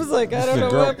y'all. I was like, I don't know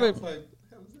what happened.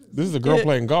 This is a girl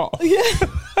playing golf. Yeah.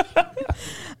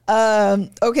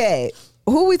 Okay.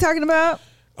 Who are we talking about?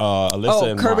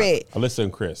 Alyssa and Kirby. Alyssa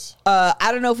and Chris.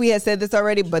 I don't know if we had said this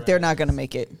already, but they're not gonna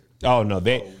make it. Oh no,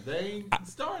 they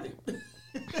started.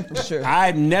 Sure.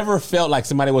 I never felt like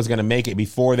somebody was gonna make it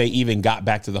before they even got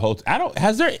back to the hotel.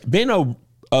 Has there been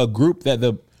a group that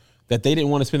they didn't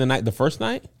want to spend the night the first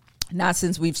night? Not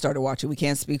since we've started watching. We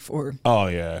can't speak for. Oh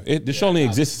yeah, this show only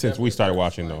existed since we started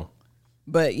watching though.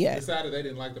 But yeah, decided they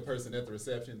didn't like the person at the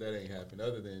reception. That ain't happened.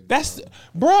 Other than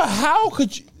bro, how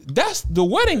could you? That's the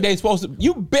wedding day supposed to.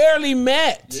 You barely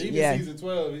met. Yeah, even season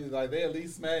 12, he's like they at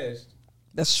least smashed.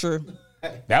 That's true.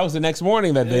 That was the next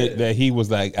morning that he was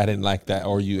like, I didn't like that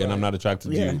or you, right. And I'm not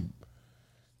attracted to you.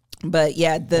 But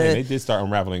yeah, they did start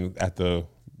unraveling at the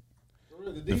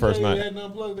first night. Hadn't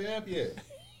unplugged the amp yet.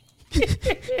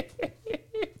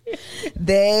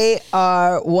 They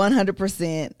are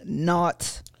 100%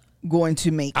 not going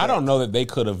to make it. I don't know that they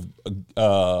could have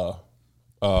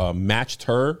matched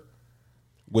her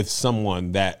with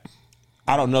someone that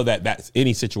I don't know that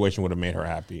any situation would have made her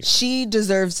happy. She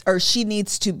deserves, or she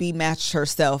needs to be matched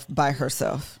herself by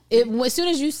herself. As soon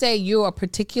as you say you're a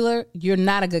particular, you're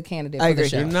not a good candidate for the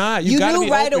show. You're not. You gotta knew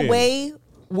be right open. away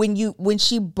when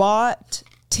she bought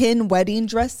 10 wedding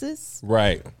dresses.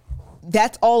 Right.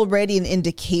 That's already an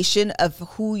indication of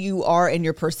who you are and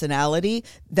your personality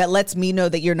that lets me know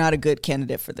that you're not a good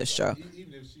candidate for this show.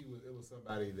 Even if it was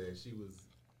somebody that she was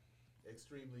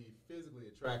extremely physically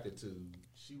attracted to,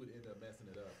 she would end up messing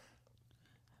it up.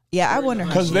 Yeah, I wonder.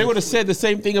 Because they would have said the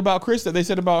same thing about Chris that they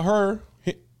said about her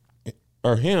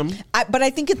or him. But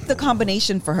I think it's the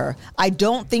combination for her. I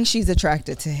don't think she's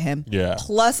attracted to him. Yeah.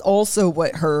 Plus also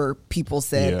what her people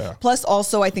said. Yeah. Plus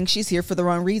also I think she's here for the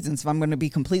wrong reasons, if I'm going to be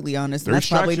completely honest. And Three that's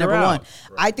probably strikes, number you're one. out.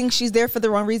 I think she's there for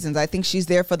the wrong reasons. I think she's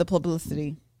there for the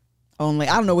publicity only.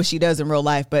 I don't know what she does in real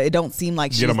life, but it don't seem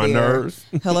like she's Get on my there. nerves.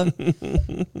 Hello?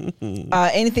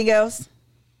 Anything else?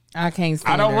 I can't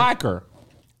stand I don't her. like her.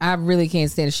 I really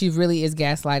can't stand it. She really is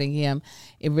gaslighting him.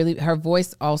 Her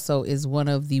voice also is one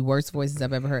of the worst voices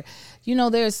I've ever heard. You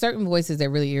know, there are certain voices that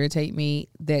really irritate me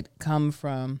that come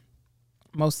from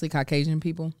mostly Caucasian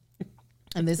people.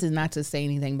 And this is not to say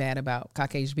anything bad about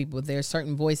Caucasian people. But there are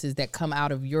certain voices that come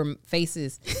out of your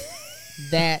faces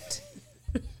that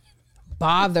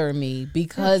bother me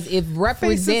because it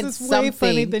represents Faces is something. way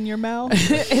funny than your mouth.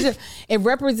 It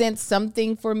represents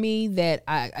something for me that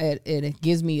it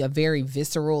gives me a very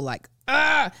visceral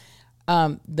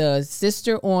the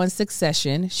sister on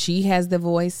Succession, she has the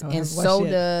voice, and so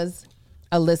does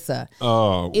Alyssa.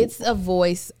 Oh, it's a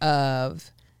voice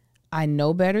of I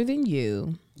know better than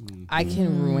you. I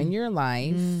can ruin your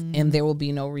life, and there will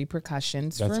be no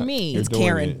repercussions for me. It's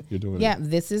Karen. You're doing Yeah,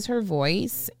 it. this is her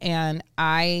voice, and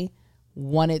I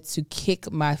wanted to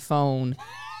kick my phone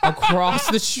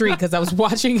across the street because I was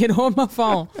watching it on my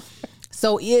phone.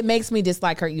 So it makes me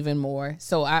dislike her even more.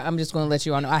 So I'm just going to let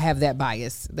you all know I have that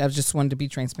bias. I just wanted to be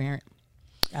transparent.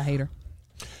 I hate her.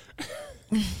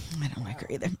 I don't like her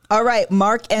either. All right,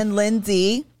 Mark and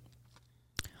Lindsay.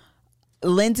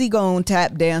 Lindsay gonna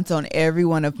tap dance on every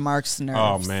one of Mark's nerves.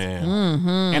 Oh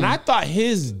man! And I thought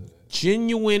his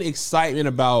genuine excitement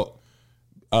about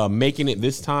making it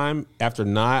this time after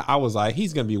 9, I was like,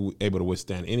 he's gonna be able to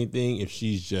withstand anything if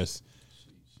she's just.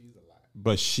 She's a lot,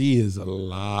 but she is a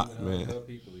lot, man.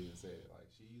 People even say it, like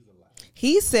she's a lot.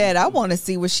 He said, "I want to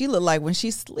see what she look like when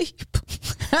she sleep."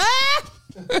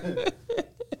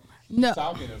 No,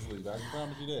 talking asleep. I can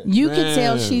promise you that. You can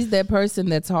tell she's that person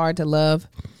that's hard to love,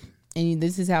 and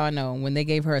this is how I know when they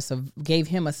gave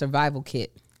him a survival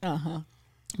kit. And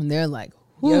they're like,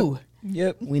 "Whoo,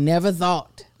 yep. We never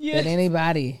thought that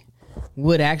anybody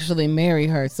would actually marry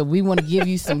her, so we want to give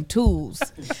you some tools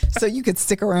so you could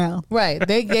stick around." Right?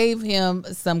 They gave him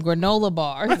some granola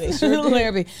bars. They sure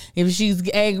did. If she's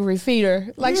angry, feed her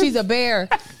like she's a bear.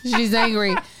 She's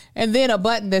angry. And then a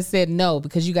button that said no,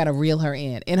 because you got to reel her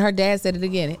in. And her dad said it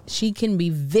again. She can be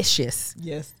vicious.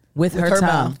 Yes. With her tongue.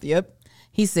 Mouth. Yep.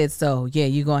 He said, so yeah,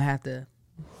 you're gonna have to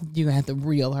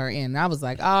reel her in. And I was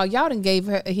like, oh, y'all done gave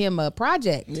him a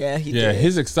project. Yeah, he did.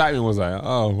 His excitement was like,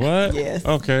 oh, what? Yes.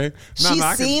 Okay. She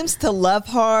seems to love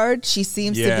hard. She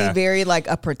seems to be very like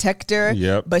a protector.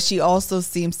 Yep. But she also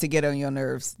seems to get on your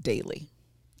nerves daily.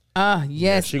 Yes.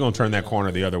 Yeah, she gonna turn that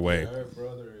corner the other way. Her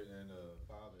brother and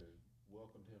father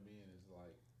welcomed him in. It's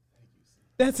like, thank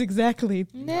you. That's exactly.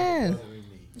 Yeah.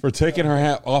 For taking her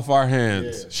hat off our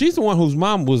hands. Yeah. She's the one whose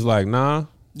mom was like, nah.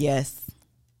 Yes.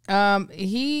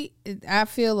 I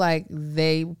feel like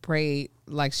they prayed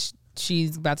like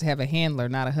she's about to have a handler,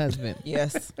 not a husband.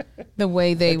 Yes. The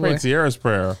way they were. Prayed Sierra's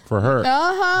prayer for her.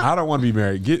 I don't want to be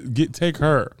married. Take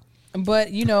her. But,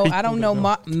 I don't know.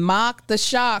 Mock the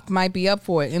Shock might be up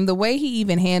for it. And the way he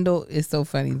even handled, is so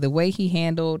funny. The way he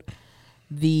handled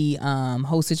the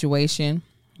whole situation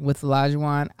with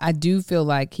Olajuwon, I do feel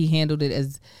like he handled it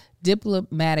as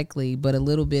diplomatically, but a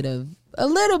little bit of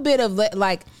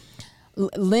like,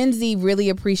 Lindsay really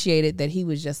appreciated that he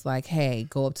was just like, hey,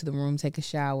 go up to the room, take a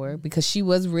shower, because she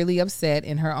was really upset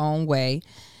in her own way.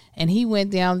 And he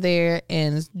went down there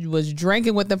and was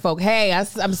drinking with the folk. Hey,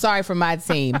 I'm sorry for my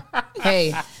team.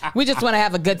 Hey, we just want to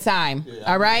have a good time.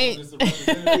 All right?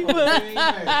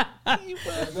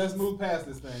 Let's move past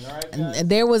this thing. All right, guys?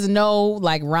 There was no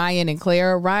like Ryan and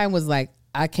Clara. Ryan was like,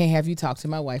 I can't have you talk to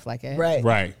my wife like that.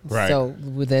 Right. So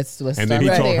let's and then he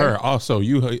told her, also,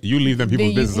 you leave them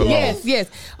people's business alone. Yes.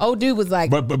 Old dude was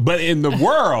like, but in the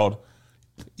world,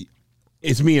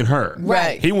 it's me and her.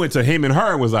 Right. He went to him and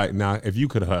her and was like, nah, if you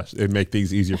could hush, it'd make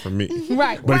things easier for me.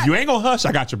 Right. But if you ain't gonna hush,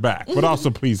 I got your back. But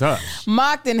also, please hush.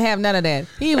 Mark didn't have none of that.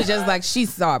 He was just like,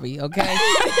 she's sorry, okay?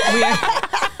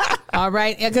 All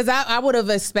right. Because I would have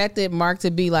expected Mark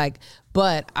to be like,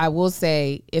 but I will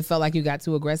say it felt like you got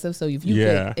too aggressive. So if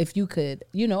you could,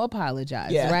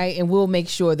 apologize, right? And we'll make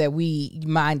sure that we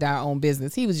mind our own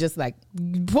business. He was just like,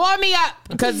 pour me up,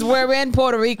 because we're in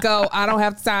Puerto Rico. I don't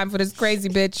have time for this crazy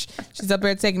bitch. She's up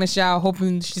there taking a shower,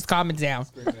 hoping she's calming down.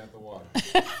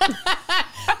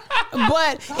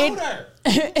 But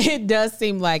it does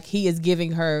seem like he is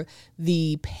giving her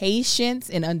the patience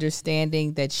and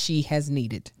understanding that she has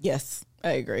needed. Yes,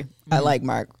 I agree. I like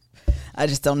Mark. I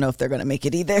just don't know if they're going to make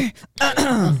it either.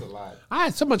 I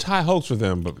had so much high hopes for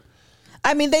them, but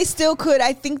I mean, they still could.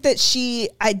 I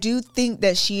do think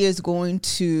that she is going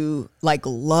to like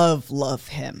love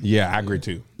him. Yeah, I agree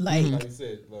too. Like you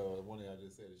said, one of y'all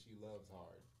just said that she loves hard.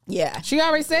 Yeah. She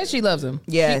already said she loves him.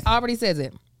 Yeah. She already says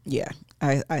it. Yeah,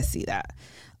 I see that.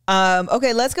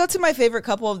 Okay, let's go to my favorite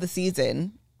couple of the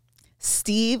season.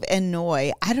 Steve and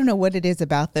Noi. I don't know what it is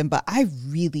about them, but I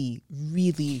really,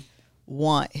 really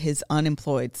want his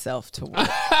unemployed self to work.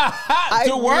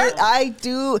 I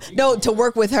do. No, to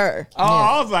work with her. Oh,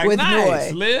 I was like, with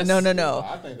nice, Noi. Liz. No.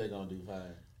 I think they're going to do fine.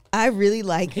 I really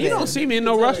like He them. don't see me in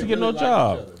no rush to get no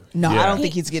job. No, Yeah. I don't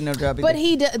think he's getting no job either. But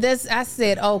he does. I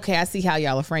said, okay, I see how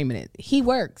y'all are framing it. He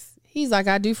works. He's like,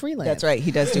 I do freelance. That's right.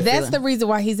 He does do That's freelance. the reason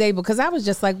why he's able. Because I was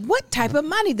just like, what type of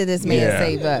money did this man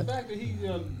save up? The fact that you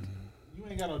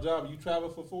ain't got no job, you travel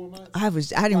for 4 months. I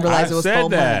didn't realize it was 4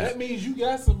 months. That means you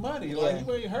got some money. Like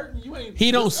you ain't hurting. You ain't.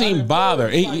 He don't seem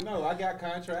bothered. No, I got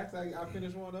contracts. I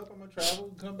finish one up. I'm gonna travel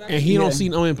and come back. And he don't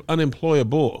seem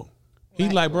unemployable.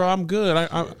 He's like, bro, I'm good.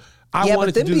 I wanted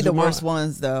but them to do be the some worst more.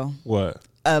 ones though. What?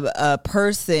 A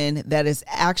person that is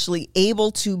actually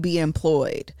able to be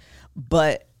employed,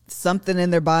 but something in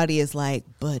their body is like,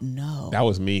 but no. That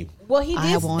was me. Well, he did.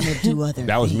 I want to do other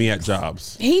That was things. me at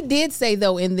jobs. He did say,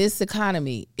 though, in this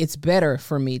economy, it's better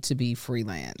for me to be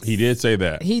freelance. He did say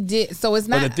that. He did. So it's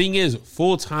not. But the thing is,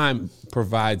 full time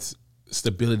provides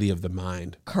stability of the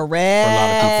mind. Correct. For a lot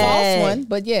of people. false one,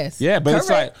 but yes. Yeah, but Correct. it's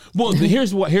like, well,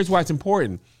 here's why it's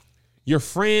important. Your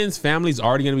friends, family's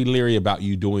already gonna be leery about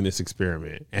you doing this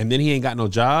experiment, and then he ain't got no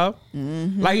job.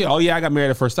 Mm-hmm. Like, oh yeah, I got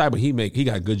married at first sight, but he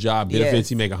got a good job, benefits. Yes.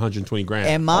 He make 120 grand.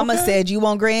 And Mama said, "You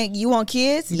want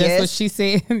kids? That's yes. what she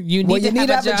said. You need Well, you to need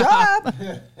to have have a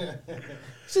job.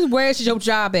 She said, where's your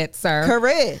job at, sir?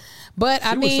 Correct. But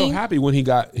I She was so mean, happy when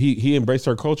he embraced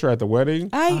her culture at the wedding.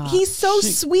 He's so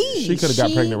sweet. She could have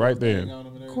got pregnant right then.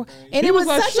 and He it was was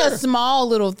like, such sure. a small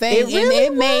little thing. It really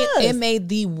and was. it made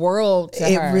the world to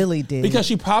her. It really did. Because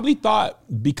she probably thought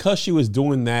because she was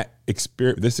doing that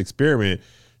this experiment,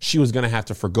 she was gonna have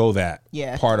to forgo that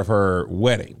part of her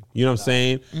wedding. You know what I'm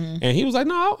saying? Mm-hmm. And he was like,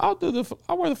 "No, I'll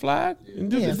wear the flag and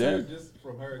do this there." Just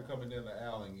from her coming down the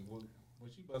alley, when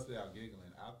she busted out giggling,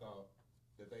 I thought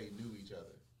that they knew each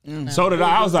other. So did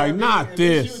I. I was like, "Not And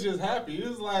this." She was just happy. It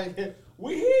was like,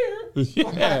 we here.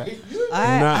 Yeah.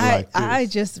 I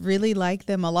just really like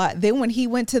them a lot. Then when he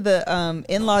went to the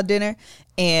in-law dinner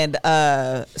and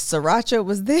Sriracha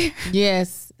was there.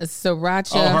 Yes,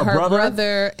 Sriracha, her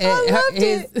brother, I loved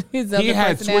it. his other He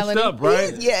had personality. switched up,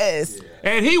 right? Yes.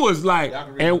 And he was like, Y'all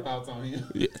can read my thoughts on him.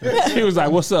 he was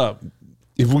like, "What's up?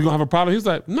 If we gonna have a problem?" He was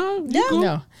like, "No, you cool."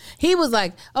 No, he was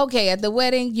like, okay, at the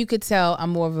wedding, you could tell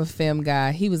I'm more of a femme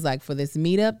guy. He was like, for this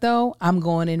meetup though, I'm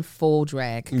going in full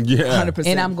drag. Yeah. 100%.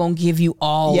 And I'm going to give you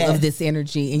all Yes. of this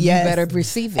energy and Yes. you better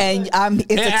receive it. And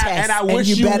it's a test. and I wish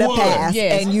you better would. pass.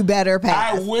 Yes. And you better I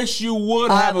pass. wish you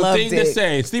would I have a loved thing to it.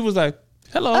 say. Steve was like,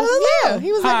 "Hello, yeah,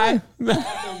 he was hi." like, I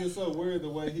think it's so weird the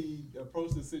way he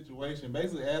approached the situation,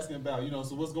 basically asking about,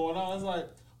 so what's going on? It's like,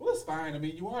 well, it's fine. I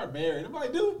mean, you are married. I'm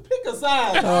like, dude, pick a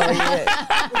side. Oh,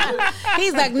 yeah.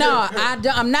 he's like, no,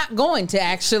 I'm not going to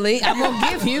actually. I'm going to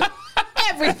give you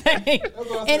everything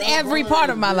in every part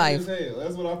of my life.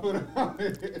 That's what I put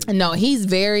on. No,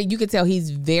 you could tell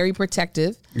he's very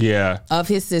protective Yeah, of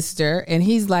his sister. And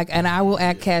he's like, and I will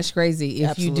act cash crazy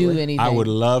if you do Absolutely. anything. I would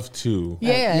love to.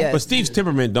 Yeah. Yes. But Steve's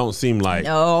temperament don't seem like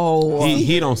No.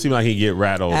 he don't seem like he get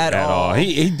rattled at all.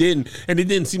 He didn't, and it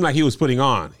didn't seem like he was putting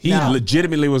on. He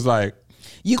legitimately was like,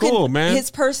 cool, man. His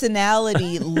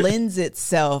personality lends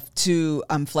itself to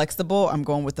I'm flexible, I'm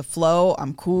going with the flow,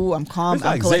 I'm cool, I'm calm, It's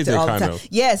I'm like collected Zay-Zay all the kind time. of.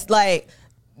 Yes, like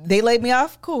they laid me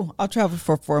off, cool. I'll travel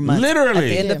for 4 months. Literally. At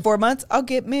the end of 4 months, I'll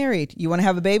get married. You want to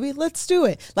have a baby? Let's do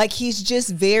it. Like he's just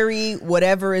very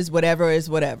whatever is whatever is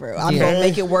whatever. I'm gonna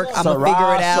make it work. I'm gonna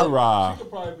figure it out. Sarah. She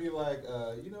could probably be like,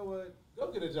 you know what?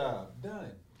 Go get a job.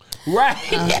 Done. Right.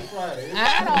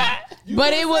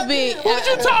 But it would be. Who did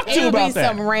you talk to it would about be that?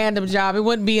 some random job. It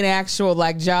wouldn't be an actual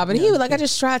job. And he was like, I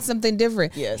just tried something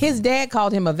different. Yes. His dad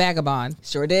called him a vagabond.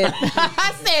 Sure did.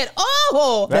 I said,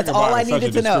 oh, That's all I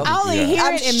needed to know. I only hear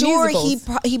I'm it in sure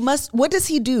musicals. he must. What does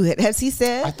he do? Has he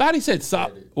said? I thought he said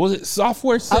was it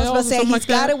software sales? I was about to say or something he's like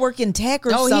got to that? work in tech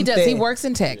or Oh, something. he does. He works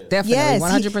in tech. Definitely. Yes,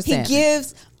 100%. He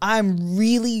gives. I'm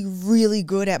really, really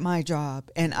good at my job,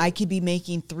 and I could be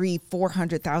making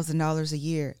 $300,000-$400,000 a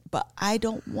year, but I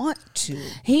don't want to.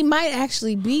 He might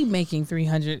actually be making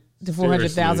 $300,000 to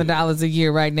 $400,000 a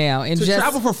year right now, and To just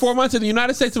travel for 4 months in the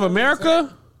United States of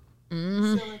America?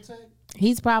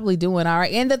 he's probably doing all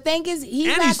right. And the thing is, he's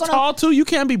And not he's gonna. tall too. You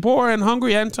can't be poor and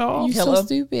hungry and tall. You're so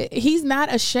stupid. He's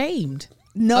not ashamed.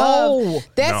 No.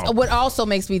 That's No. what also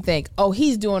makes me think, oh,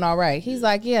 he's doing all right. He's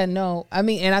like, yeah, no. I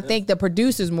mean, and I think the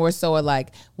producers more so are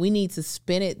like, we need to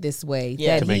spin it this way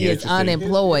Yeah. that To make he it is interesting.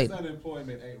 unemployed. His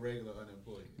unemployment ain't regular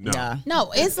unemployment. No. Nah.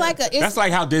 No, it's like a. It's, That's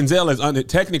like how Denzel is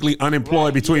technically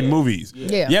unemployed between movies.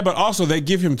 Yeah. But also they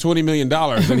give him $20 million,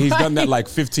 and he's done that like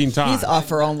 15 times. He's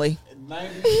offer only.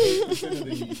 98% of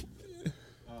the.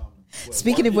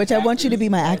 Speaking of which, I want you to be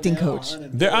my acting coach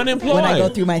They're unemployed. when I go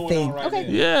through my thing. Okay.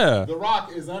 Yeah. The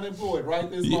Rock is unemployed right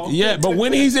this moment. Yeah, but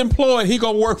when he's employed, he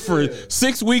gonna work for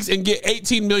 6 weeks and get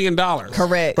 $18 million.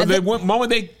 Correct. But the moment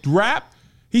they rap,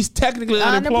 he's technically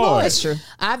unemployed. That's true.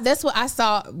 That's what I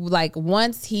saw. Like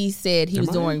once he said he was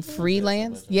doing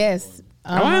freelance. Yes.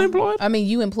 Am I unemployed? I mean,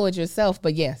 you employed yourself,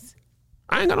 but yes.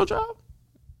 I ain't got no job.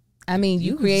 I mean,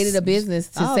 you created a business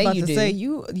to I was say about you to do. say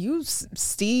you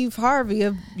Steve Harvey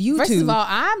of YouTube. First of all,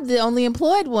 I'm the only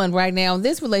employed one right now in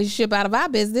this relationship out of our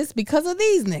business because of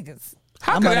these niggas.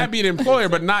 How could that be an employer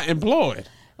but not employed?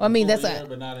 I mean, that's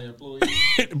But not an employee.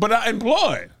 But not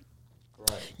employed.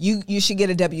 you should get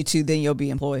a W-2, then you'll be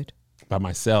employed. By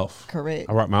myself. Correct.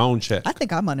 I write my own check. I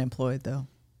think I'm unemployed though.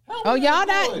 Oh, y'all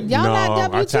not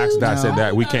W2? Our tax guy said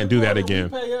that we can't do that again.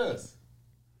 Pay us.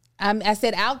 I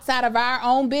said outside of our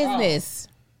own business.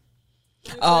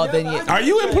 Oh, then yeah. Are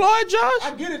you employed, Josh?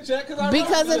 I get a check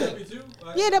Because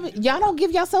y'all don't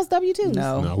give yourselves W-2s.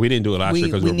 No, we didn't do it last year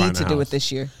because we were buying need to a do house. it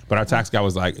this year. But our tax guy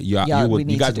was like, you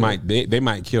guys might, they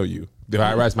might kill you. The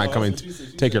IRS might come and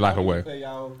take your life away.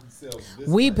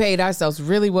 We paid ourselves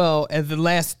really well at the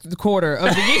last quarter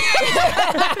of the year.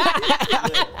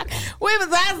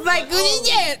 I was like,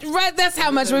 yeah, right. That's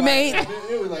how much we made.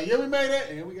 It was like, yeah, we made that,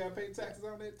 and we got to pay taxes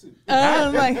on that too.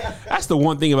 That's the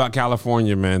one thing about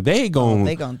California, man. They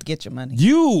gonna get your money.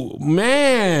 You,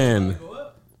 man.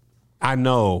 I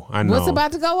know. What's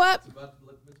about to go up? It's about to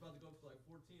go up to like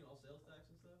 14, all sales tax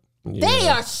and stuff. Yeah. They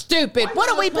are stupid.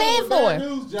 What are we paying for?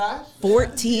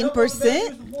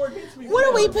 14%? What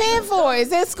are we paying for? Is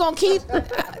this going to keep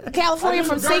California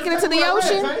from sinking into the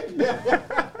ocean?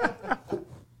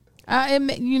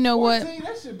 You know what?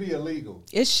 That should be illegal.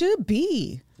 It should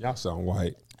be. Y'all sound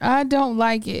white. I don't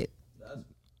like it.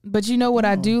 But you know what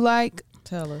I do like?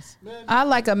 Tell us. I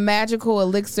like a magical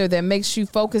elixir that makes you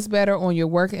focus better on your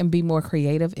work and be more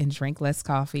creative and drink less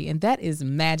coffee. And that is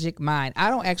Magic Mind. I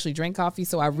don't actually drink coffee,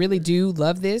 so I really do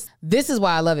love this. This is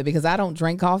why I love it, because I don't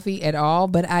drink coffee at all,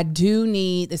 but I do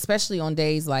need, especially on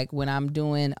days like when I'm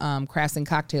doing crafts and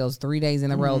cocktails 3 days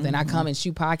in a row, then I come and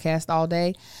shoot podcast all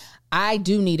day. I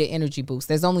do need an energy boost.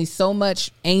 There's only so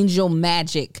much angel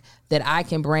magic that I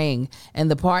can bring. And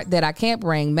the part that I can't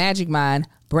bring, Magic Mind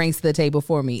brings to the table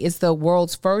for me. It's the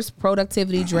world's first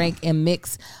productivity drink and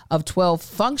mix of 12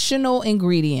 functional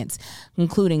ingredients,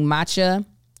 including matcha,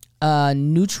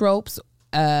 nootropics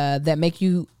that make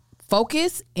you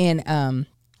focus, and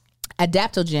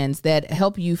adaptogens that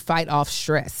help you fight off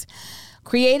stress.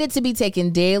 Created to be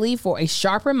taken daily for a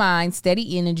sharper mind,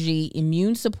 steady energy,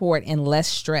 immune support, and less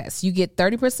stress. You get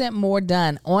 30% more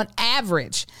done on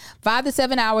average. 5 to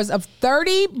 7 hours of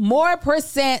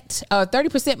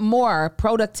 30% more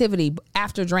productivity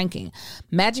after drinking.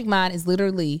 Magic Mind is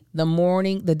literally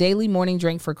the daily morning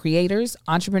drink for creators,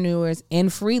 entrepreneurs, and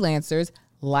freelancers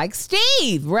like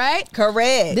Steve, right?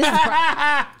 Correct.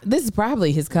 This is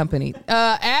probably his company.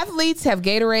 Athletes have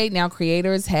Gatorade. Now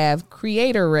creators have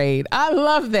Creatorade. I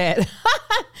love that.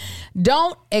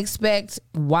 Don't expect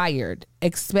wired.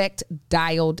 Expect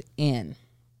dialed in.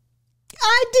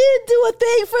 I did do a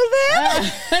thing for them.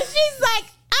 She's like,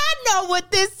 I know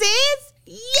what this is.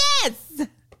 Yes.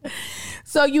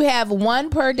 So you have one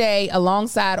per day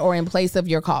alongside or in place of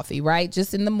your coffee, right?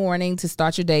 Just in the morning to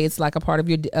start your day. It's like a part of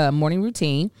your morning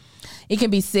routine. It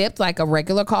can be sipped like a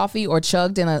regular coffee or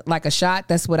chugged in like a shot.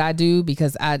 That's what I do,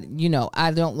 because I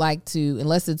don't like to,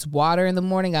 unless it's water in the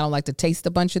morning, I don't like to taste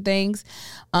a bunch of things.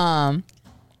 Or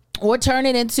turn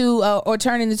it into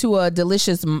a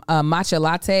delicious matcha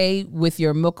latte with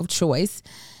your milk of choice.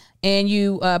 And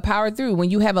you power through. When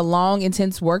you have a long,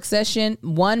 intense work session,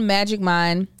 one Magic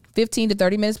Mind 15 to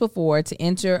 30 minutes before to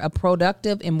enter a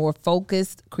productive and more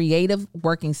focused, creative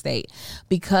working state,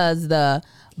 because the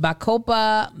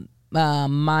Bacopa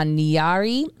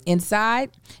Maniari inside,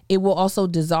 it will also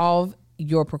dissolve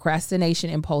your procrastination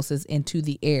impulses into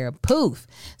the air. Poof.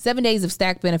 7 days of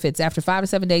stacked benefits. After 5 to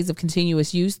 7 days of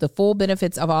continuous use, the full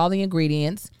benefits of all the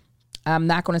ingredients. I'm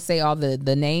not going to say all the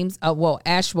names.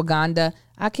 Ashwagandha,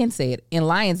 I can say it, and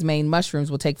lion's mane mushrooms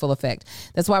will take full effect.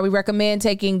 That's why we recommend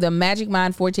taking the Magic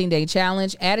Mind 14-day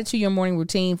challenge. Add it to your morning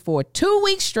routine for 2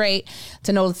 weeks straight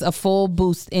to notice a full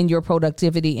boost in your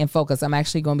productivity and focus. I'm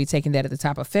actually going to be taking that at the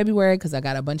top of February, because I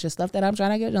got a bunch of stuff that I'm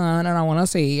trying to get done, and I want to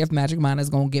see if Magic Mind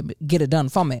is going to get it done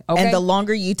for me. Okay? And the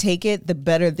longer you take it, the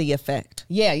better the effect.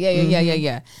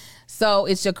 Yeah. So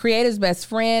it's your creator's best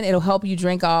friend. It'll help you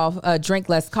drink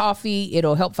less coffee.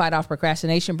 It'll help fight off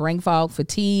procrastination, brain fog,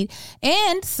 fatigue,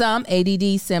 and some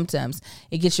ADD symptoms.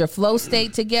 It gets your flow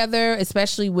state together,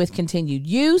 especially with continued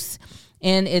use.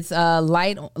 And it's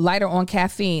lighter on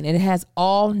caffeine. And it has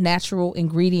all natural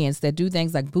ingredients that do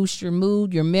things like boost your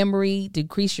mood, your memory,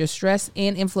 decrease your stress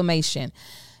and inflammation.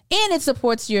 And it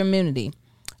supports your immunity.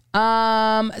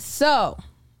 So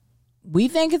we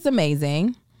think it's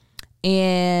amazing.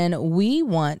 And we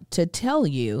want to tell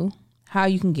you how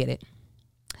you can get it.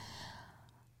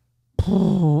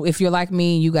 If you're like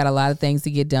me, you got a lot of things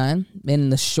to get done in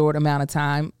the short amount of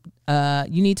time.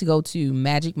 You need to go to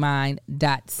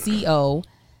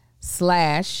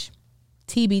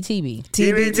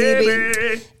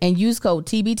magicmind.co/TBTB and use code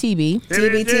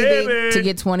TBTB to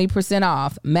get 20%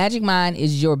 off. Magic Mind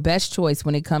is your best choice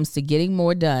when it comes to getting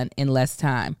more done in less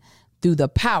time, through the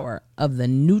power of the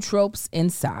nootropics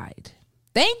inside.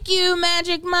 Thank you,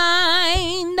 Magic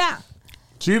Mind.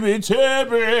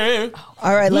 Chibi.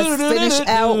 All right, let's finish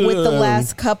out with the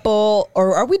last couple.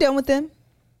 Or are we done with them?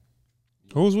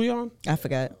 Who was we on? I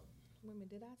forgot.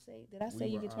 Did I say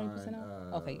you get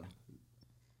 20% off? Okay.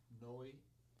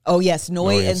 Oh yes,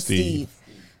 Noy and Steve.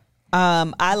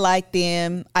 I like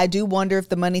them. I do wonder if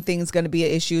the money thing is going to be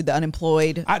an issue. The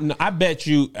unemployed. I bet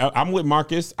you. I'm with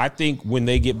Marcus. I think when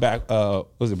they get back,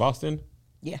 was it Boston?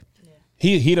 Yeah.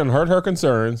 He done heard her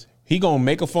concerns. He gonna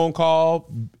make a phone call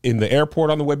in the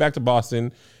airport on the way back to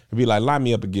Boston and be like, "Line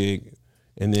me up a gig."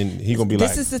 And then he gonna be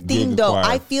this like, is the thing though.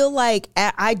 I feel like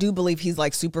I do believe he's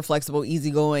like super flexible,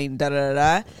 easygoing,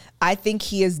 I think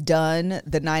he has done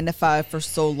the 9 to 5 for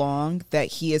so long that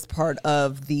he is part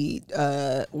of the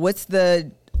what's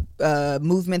the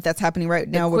movement that's happening right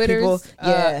now where people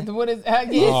what is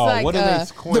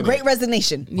the Great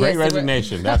Resignation. Great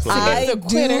Resignation. That's what it is. I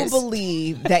do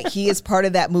believe that he is part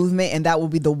of that movement, and that will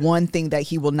be the one thing that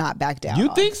he will not back down. You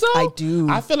on. think so? I do.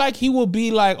 I feel like he will be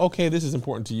like, okay, this is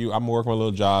important to you. I'm gonna work my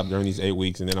little job during these 8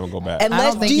 weeks, and then I'm gonna go back.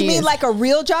 Unless, do you mean like a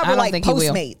real job or like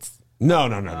Postmates? No,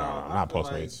 not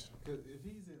Postmates. If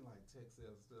he's in like tech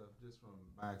sales stuff, just from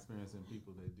my experience in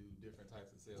people that do different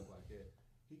types of sales like that,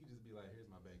 he could just be like, "Here's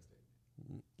my bank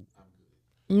statement. I'm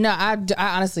good." No,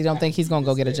 I honestly don't think he's gonna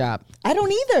go get a job. I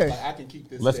don't either. Like, I can keep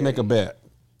this. Let's make a bet.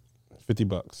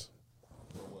 $50.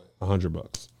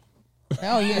 $100.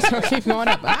 Oh, you just gonna keep going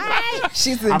up.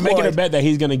 I'm making a bet that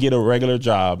he's gonna get a regular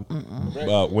job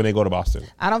when they go to Boston.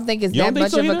 I don't think it's that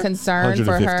much of a concern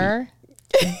for her.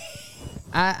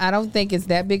 I don't think it's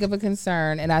that big of a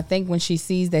concern. And I think when she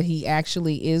sees that he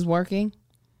actually is working,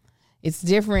 it's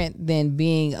different than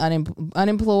being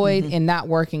unemployed and not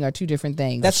working are two different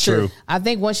things. That's true. I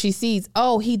think once she sees,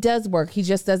 oh, he does work, he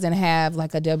just doesn't have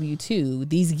like a W-2.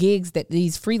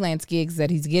 These freelance gigs that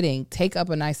he's getting take up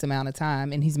a nice amount of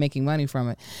time and he's making money from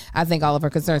it. I think all of her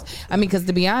concerns. I mean, because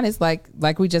to be honest, like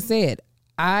we just said,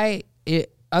 other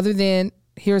than,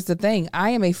 here's the thing,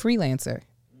 I am a freelancer.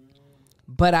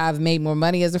 But I've made more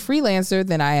money as a freelancer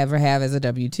than I ever have as a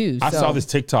W-2. I saw this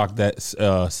TikTok that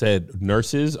said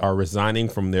nurses are resigning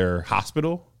from their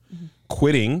hospital,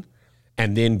 quitting,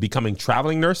 and then becoming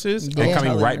traveling nurses and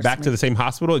coming right back to the same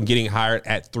hospital and getting hired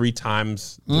at 3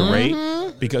 times the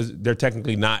rate because they're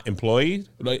technically not employed.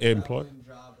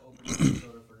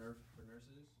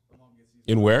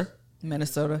 In where?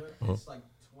 Minnesota. It's like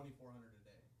 $2,400 a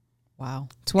day. Wow.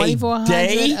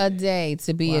 $2,400 a day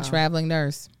to be a traveling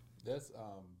nurse. That's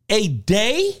A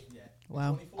day? Yeah.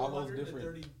 Wow. $2,400 to $3,300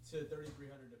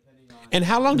 depending on. And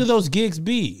how long do those gigs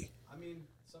be? I mean,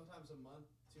 sometimes a month,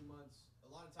 2 months.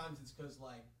 A lot of times it's because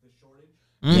like the shortage.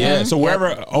 Yeah. So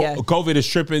wherever COVID is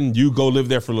tripping, you go live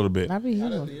there for a little bit. Depending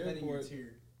on your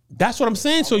tier. That's what I'm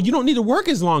saying. So you don't need to work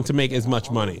as long to make as much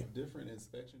money. different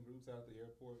inspection groups out the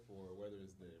airport for whether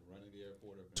it's the running the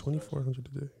airport or $2,400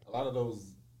 a day. a lot of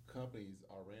those companies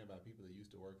are ran by people that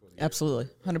used to work for the Absolutely.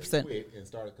 100%. quit and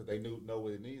started because they know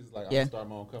what it needs. Like, I'm Yeah. gonna start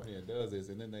my own company that does this,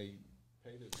 and then they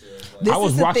pay themselves. Like, This I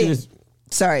was is the watching thing. this.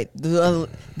 Sorry.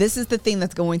 This is the thing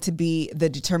that's going to be the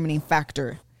determining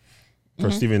factor. For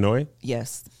Stephen Noy,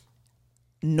 Yes.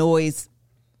 Noise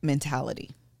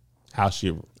mentality. how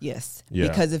she. Yes. Yeah.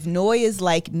 Because if Noy is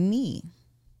like me,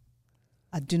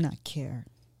 I do not care.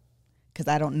 Because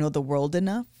I don't know the world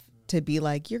enough to be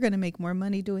like, you're going to make more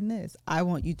money doing this. I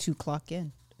want you to clock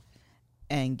in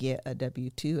and get a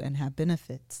W-2 and have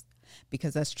benefits.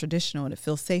 Because that's traditional and it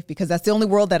feels safe. Because that's the only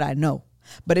world that I know.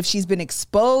 But if she's been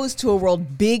exposed to a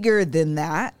world bigger than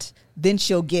that, then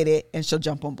she'll get it and she'll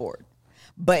jump on board.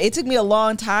 But it took me a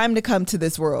long time to come to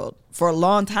this world. For a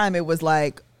long time, it was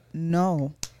like,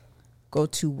 no, go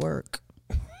to work.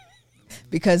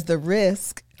 Because the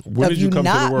risk When of did you you come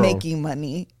to the not world? making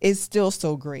money is still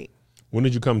so great. When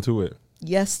did you come to it?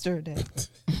 Yesterday.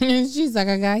 She's like,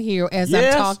 I got here as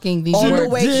Yes. I'm talking these On the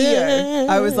words. way here,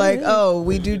 I was like, oh,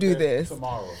 we do this.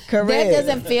 tomorrow. Correct. That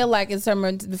doesn't feel like it's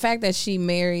the fact that she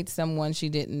married someone she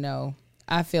didn't know.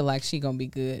 I feel like she gonna be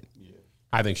good.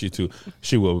 I think she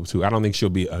will too. I don't think she'll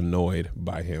be annoyed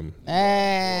by him.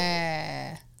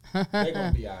 They're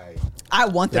gonna be all right. I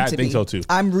want them Yeah, I to think be. so, too.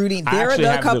 I'm rooting. I They're actually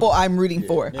the have couple the- I'm rooting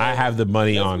for. I have the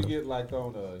money Unless on. we get like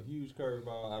on a huge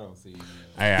curveball, I don't see.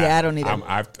 Yeah, I don't either.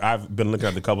 I've been looking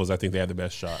at the couples. I think they have the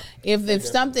best shot. If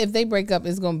they break up,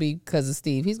 it's gonna be because of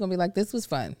Steve. He's gonna be like, this was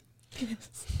fun.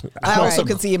 I also Also-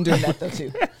 could see him doing that though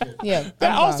too. Yeah,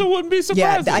 That also wouldn't be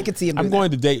surprising. Yeah, I could see him I'm doing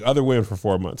going to date other women for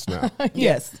 4 months now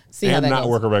Yes. see how and that not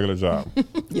goes. work a regular job.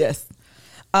 Yes.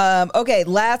 Okay,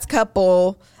 last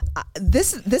couple.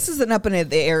 This is an up in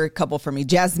the air couple for me.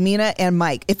 Jasmina and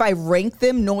Mike. If I rank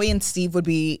them, Noy and Steve would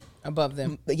be above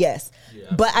them. Yes.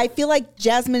 But I feel like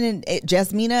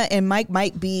Jasmina and Mike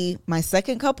might be my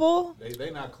second couple.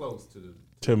 They not close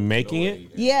to making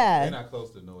it. Yeah. They're not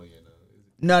close to knowing.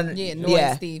 No, yeah, Noah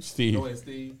and Steve. Noah and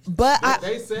Steve. But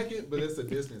they second, but it's a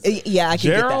distance. Yeah, I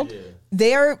can Gerald? get that. Yeah.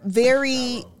 They're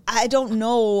very. I don't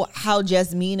know how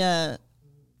Jasmina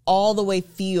all the way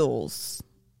feels.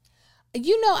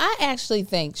 I actually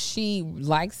think she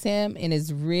likes him and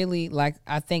is really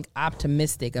I think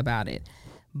optimistic about it.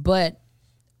 But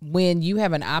when you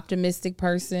have an optimistic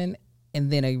person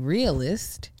and then a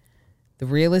realist, the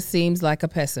realist seems like a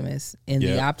pessimist and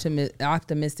the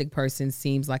optimistic person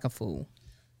seems like a fool.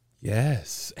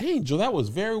 Yes. Angel, that was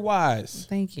very wise.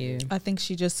 Thank you. I think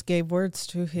she just gave words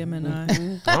to him and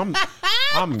I.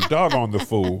 I'm doggone the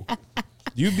fool.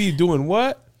 You be doing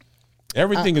what?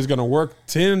 Everything is going to work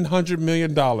 $100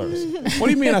 million. What do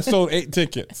you mean I sold 8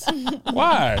 tickets?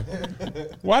 Why?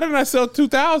 Why didn't I sell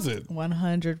 2,000?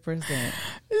 100%.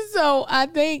 So I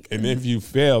think. And if you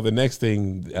fail, the next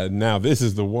thing, now this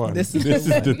is the one. This is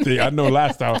the thing. I know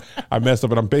last time I messed up,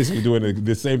 but I'm basically doing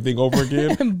the same thing over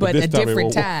again. but this a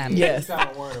different time. Yes.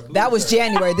 That was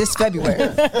January, this February.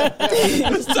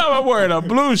 This time I'm wearing a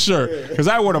blue shirt because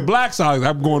I wore the black socks.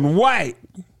 I'm going white.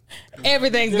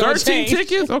 Everything's going to 13 change.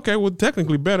 tickets? Okay, well,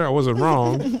 technically better. I wasn't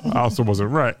wrong. I also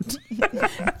wasn't right.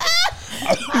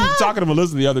 I was talking to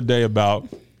Alyssa the other day about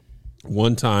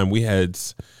one time we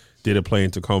did a play in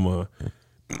Tacoma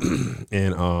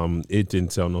and it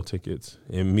didn't sell no tickets.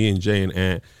 And me and Jay and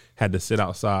Aunt had to sit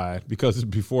outside because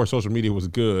before social media was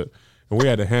good. And we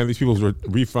had to hand these people's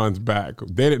refunds back.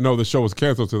 They didn't know the show was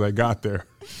canceled till they got there.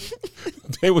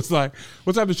 They was like,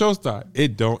 "What time the show start?"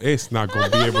 It's not going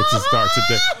to be able to start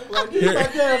today. Here's my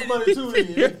gas money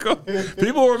too.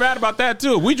 People were mad about that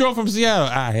too. We drove from Seattle.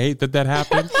 I hate that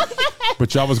happened,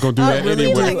 but y'all was going to do that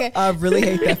anyway. I really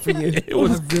hate that for you.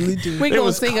 I really do. We're going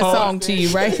to sing a song to you,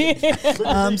 right?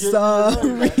 I'm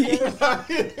sorry.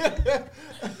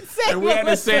 And we had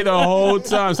to say the whole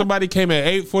time. Somebody came at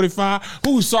 8:45.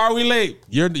 Ooh, sorry we late.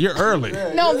 You're early.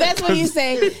 No, that's when you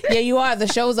say, yeah, you are. The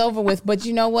show's over with. But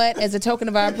you know what? As a token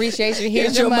of our appreciation,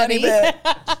 here's your money.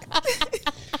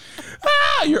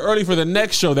 You're early for the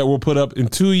next show that we'll put up in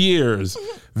 2 years.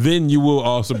 Then you will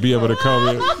also be able to come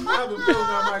in. I have a feeling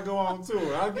I might go on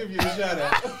tour. I'll give you a shout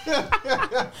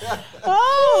out.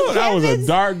 Oh, that was a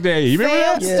dark day. You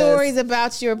remember that? Stories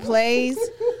about your plays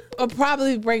will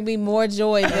probably bring me more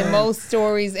joy than most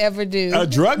stories ever do. A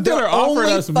drug dealer offered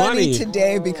us money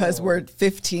today because we're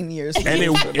 15 years old.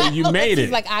 and you made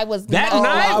it. Like I was that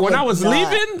night when I was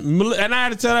leaving, and I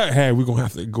had to tell her, "Hey, we're gonna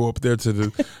have to go up there to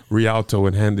the Rialto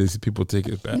and hand these people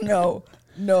tickets back." No.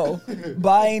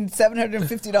 Buying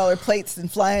 $750 plates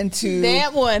and flying to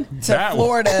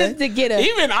Florida to get them.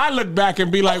 Even I look back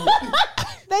and be like,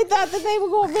 they thought that they were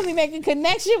going to really make a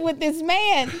connection with this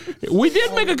man. We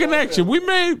did make a connection. We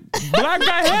made black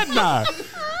guy head nod.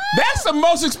 That's the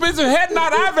most expensive head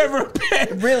nod I've ever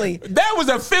paid. Really? That was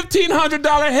a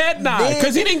 $1,500 head nod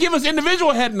because he didn't give us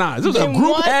individual head nods. It was a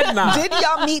group head nod. Did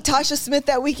y'all meet Tasha Smith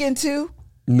that weekend too?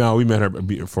 No, we met her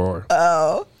before.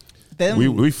 Oh.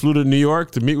 We flew to New York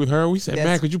to meet with her. We said,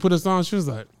 "Man, could you put us on?" She was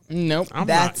like, "Nope, I'm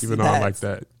not even on like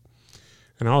that."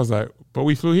 And I was like, "But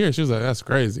we flew here." She was like, "That's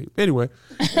crazy." Anyway,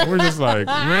 we're just like,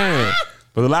 man.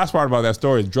 But the last part about that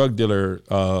story is drug dealer.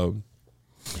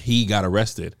 He got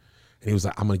arrested, and he was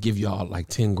like, "I'm gonna give y'all like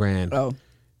 10 grand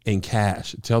in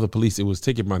cash. Tell the police it was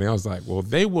ticket money." I was like, "Well,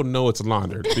 they will know it's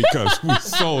laundered because we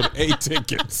sold 8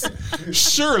 tickets.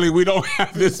 Surely we don't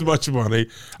have this much money.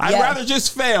 I'd rather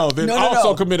just fail than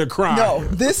commit a crime." No,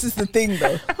 this is the thing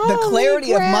though. The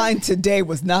clarity of mind today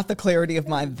was not the clarity of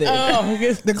mind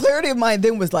then. The clarity of mind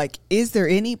then was like, is there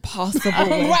any possible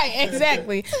way? Right,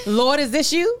 exactly. Lord, is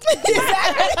this you?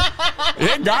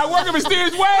 Yeah, God working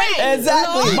mysterious ways.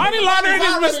 Exactly. Money laundering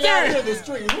is mysterious.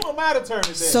 Who am I to turn it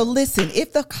down? So listen,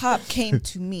 if the cop came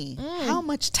to me, how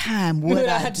much time would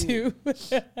I do?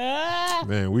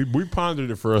 Man, we pondered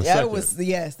it for a second.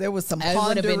 There was some It pondering.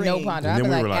 would have been no ponder. I'd be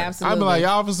like, absolutely. I'd be like,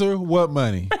 "Officer, what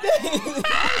money?"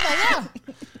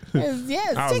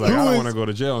 Yes, I was like, I don't want to go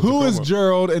to jail. Who is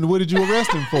Gerald and what did you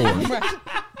arrest him for?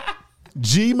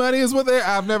 G Money is what they.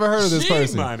 I've never heard of this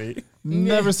person. Money.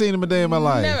 Never seen him a day in my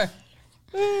life. Never.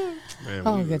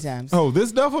 Man, Good times. Oh,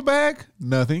 this duffel bag?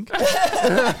 Nothing.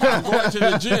 I'm going to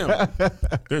the gym.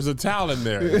 There's a towel in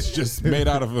there. It's just made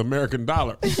out of American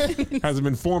dollar. Hasn't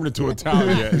been formed into a towel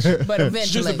yet. But eventually. It's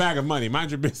just a bag of money.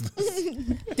 Mind your business. Did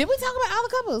we talk about all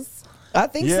the couples? I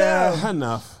think so. Yeah,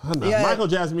 enough. Yeah. Michael,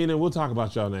 Jasmine, and we'll talk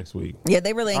about y'all next week. Yeah,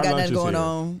 they really ain't Our got nothing lunch is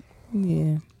going here.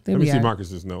 on. Yeah. Let me see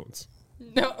Marcus's notes.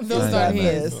 No, those aren't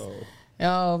his.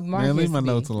 Oh, Marcus. Man, leave my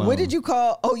notes alone. What did you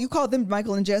call? Oh, you called them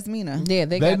Michael and Jasmina. Yeah,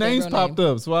 they Their got names real popped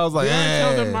up, so I was like,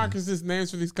 Tell them Marcus's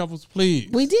names for these couples, please.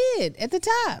 We did at the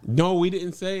top. No, we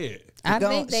didn't say it. I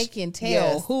think they can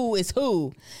tell who is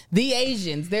who. The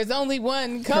Asians. There's only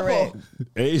one couple. Correct.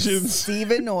 Asians.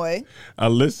 Steve and Noy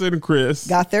Alyssa and Chris.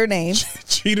 got their names.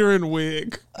 Cheater and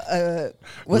Wig.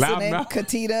 What's her name?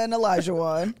 Katina and Elijah.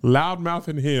 Loudmouth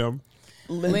and him.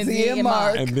 Lindsay and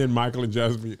Mark. And then Michael and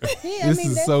Jasmine. this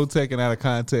is so taken out of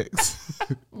context.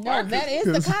 No, that is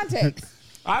the context.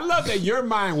 I love that your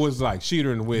mind was like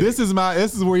Cheater and Wig. This is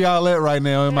where y'all at right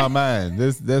now in my mind.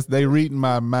 They reading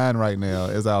my mind right now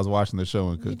as I was watching the show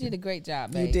and cooking. You did a great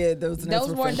job, babe. You did. Those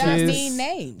weren't not mean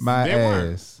names. My They ass.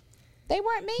 weren't. They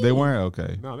weren't mean. They weren't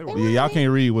okay. No, they Yeah, weren't. y'all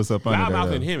can't read what's up under there.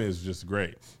 Loudmouth and though. him is just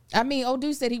great. I mean,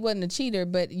 Odu said he wasn't a cheater,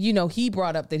 but he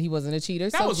brought up that he wasn't a cheater.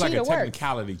 That so was like a cheater works.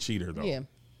 technicality cheater, though. Yeah.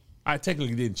 I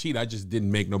technically didn't cheat. I just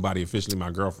didn't make nobody officially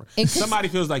my girlfriend. And Somebody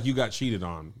feels like you got cheated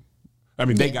on. I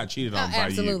mean, they got cheated on by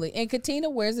absolutely. And Katina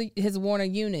has worn a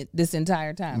unit this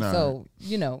entire time. No. So,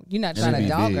 you're not And trying it to be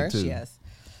dog big, her. too. Yes.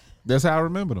 That's how I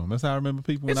remember them. That's how I remember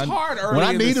people. It's hard early when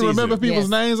I in the need to remember season. people's Yes.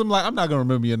 names, I'm like, I'm not gonna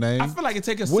remember your name. I feel like it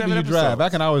takes us What 7 do you drive? episodes. I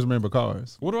can always remember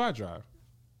cars. What do I drive?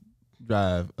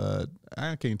 Drive.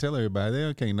 I can't tell everybody.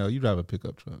 They can't know. You drive a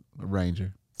pickup truck, a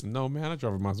Ranger, No, man, I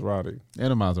drive a Maserati.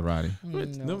 and a Maserati.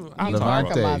 I'll You talk park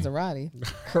a about Levante.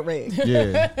 Maserati. Correct.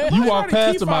 Yeah, you walk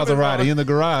past the keep on Maserati in the I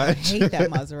garage. hate that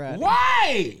Maserati.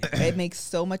 Why? It makes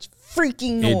so much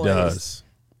freaking noise. It does.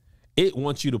 It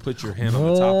wants you to put your hand on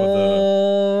the top of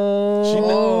the. She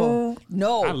Oh,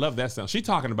 no. I love that sound. She's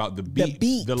talking about the beat.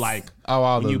 beats. The like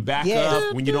all when the- you back Yes.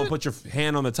 up, when you don't put your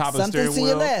hand on the top of the Something steering to wheel.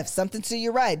 your left, something to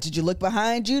your right. Did you look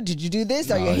behind you? Did you do this?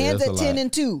 Are No, your yeah, hands that's at a 10 lot.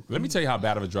 and 2? Let me tell you how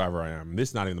bad of a driver I am. This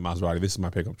is not even the Maserati. This is my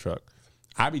pickup truck.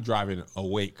 I be driving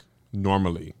awake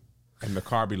normally, and the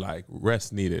car be like,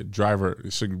 rest needed. Driver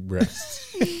should rest.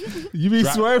 You be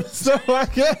swerving stuff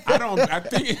like that. I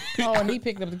think. Oh, and he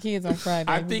picked up the kids on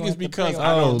Friday. I We're think gonna it's have to because pray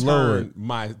I over don't Oh, turn Lord.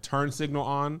 my turn signal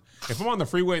on. If I'm on the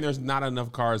freeway and there's not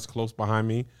enough cars close behind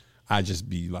me, I just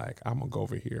be like, I'm gonna go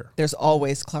over here. There's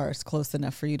always cars close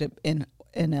enough for you to in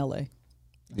LA. Yeah, if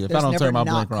There's I don't never turn my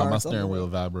not blinker on, my cars on the steering wheel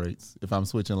road. vibrates. If I'm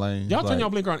switching lanes, Y'all turn like, your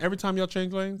blinker on every time y'all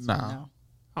change lanes? Nah.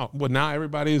 Oh, well, now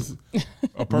everybody's a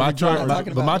perfect My truck,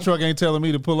 driver. but my truck ain't telling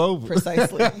me to pull over.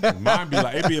 Precisely. Mine be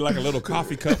like, it'd be like a little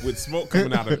coffee cup with smoke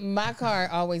coming out of it. My car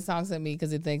always honks at me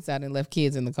because it thinks I done left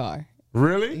kids in the car.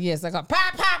 Really? Yes, I go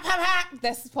pop, pop, pop, pop.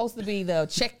 That's supposed to be the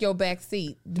check your back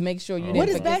seat to make sure you didn't What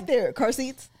is forget- back there? Car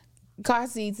seats? Car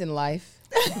seats in life.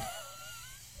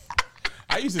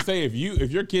 I used to say if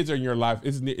your kids are in your life,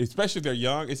 especially if they're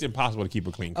young, it's impossible to keep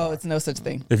a clean car. Oh, it's no such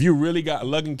thing. If you really got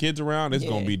lugging kids around, it's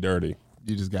gonna be dirty.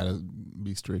 You just gotta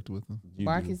be strict with them.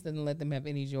 Marcus doesn't let them have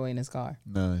any joy in his car.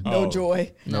 None. No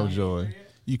joy. No joy.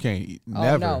 You can't eat. Oh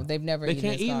Never. no, they've never They eaten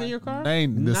can't his eat car. in your car.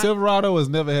 The Silverado has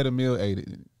never had a meal ate it.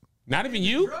 Not even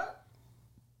you.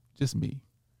 Just me.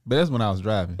 But that's when I was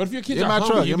driving. But if your kids in are my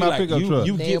hungry, truck, you in be my like, pickup you- truck.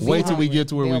 you They'll be Wait till we hungry. get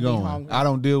to where They'll we're be going. hungry. I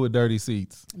don't deal with dirty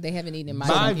seats. They haven't eaten in my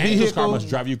My truck. Angel's car vehicle- must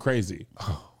drive you crazy.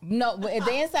 No, but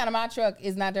the inside of my truck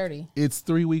is not dirty. It's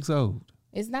 3 weeks old.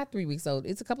 It's not 3 weeks old.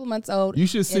 It's a couple of months old. You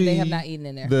should see And they have not eaten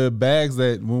in there. the bags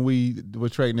that when we were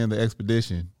trading in the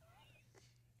expedition.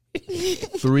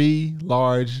 3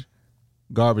 large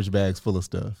garbage bags full of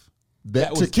stuff.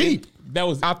 That to keep.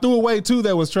 I threw away 2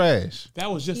 that was trash. That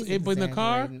was just He's it in the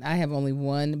car. exaggerating. I have only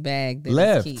one bag that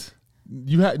Left. keep.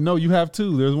 You have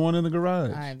 2. There's one in the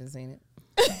garage. I haven't seen it.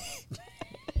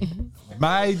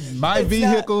 My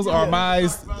vehicles are my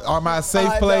safe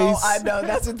place. I know.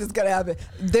 That's what is going to happen. It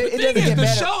The doesn't thing is, get the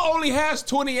better. show only has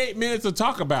 28 minutes to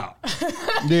talk about.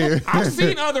 Yeah. I've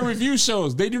seen other review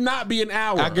shows; they do not be an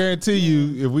hour. I guarantee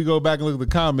you, if we go back and look at the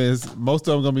comments, most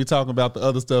of them gonna be talking about the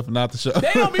other stuff and not the show.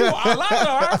 They don't be. A lot of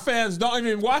our fans don't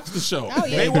even watch the show. Oh,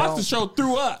 yeah. They watch don't. the show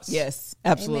through us. Yes,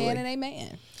 absolutely. Amen and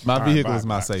amen. My right, vehicle bye, is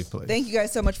my bye. safe place. Thank you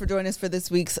guys so much for joining us for this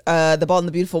week's The Bald and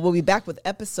the Beautiful. We'll be back with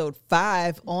episode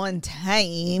 5 on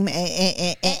time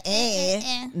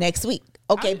next week.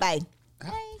 Okay, bye.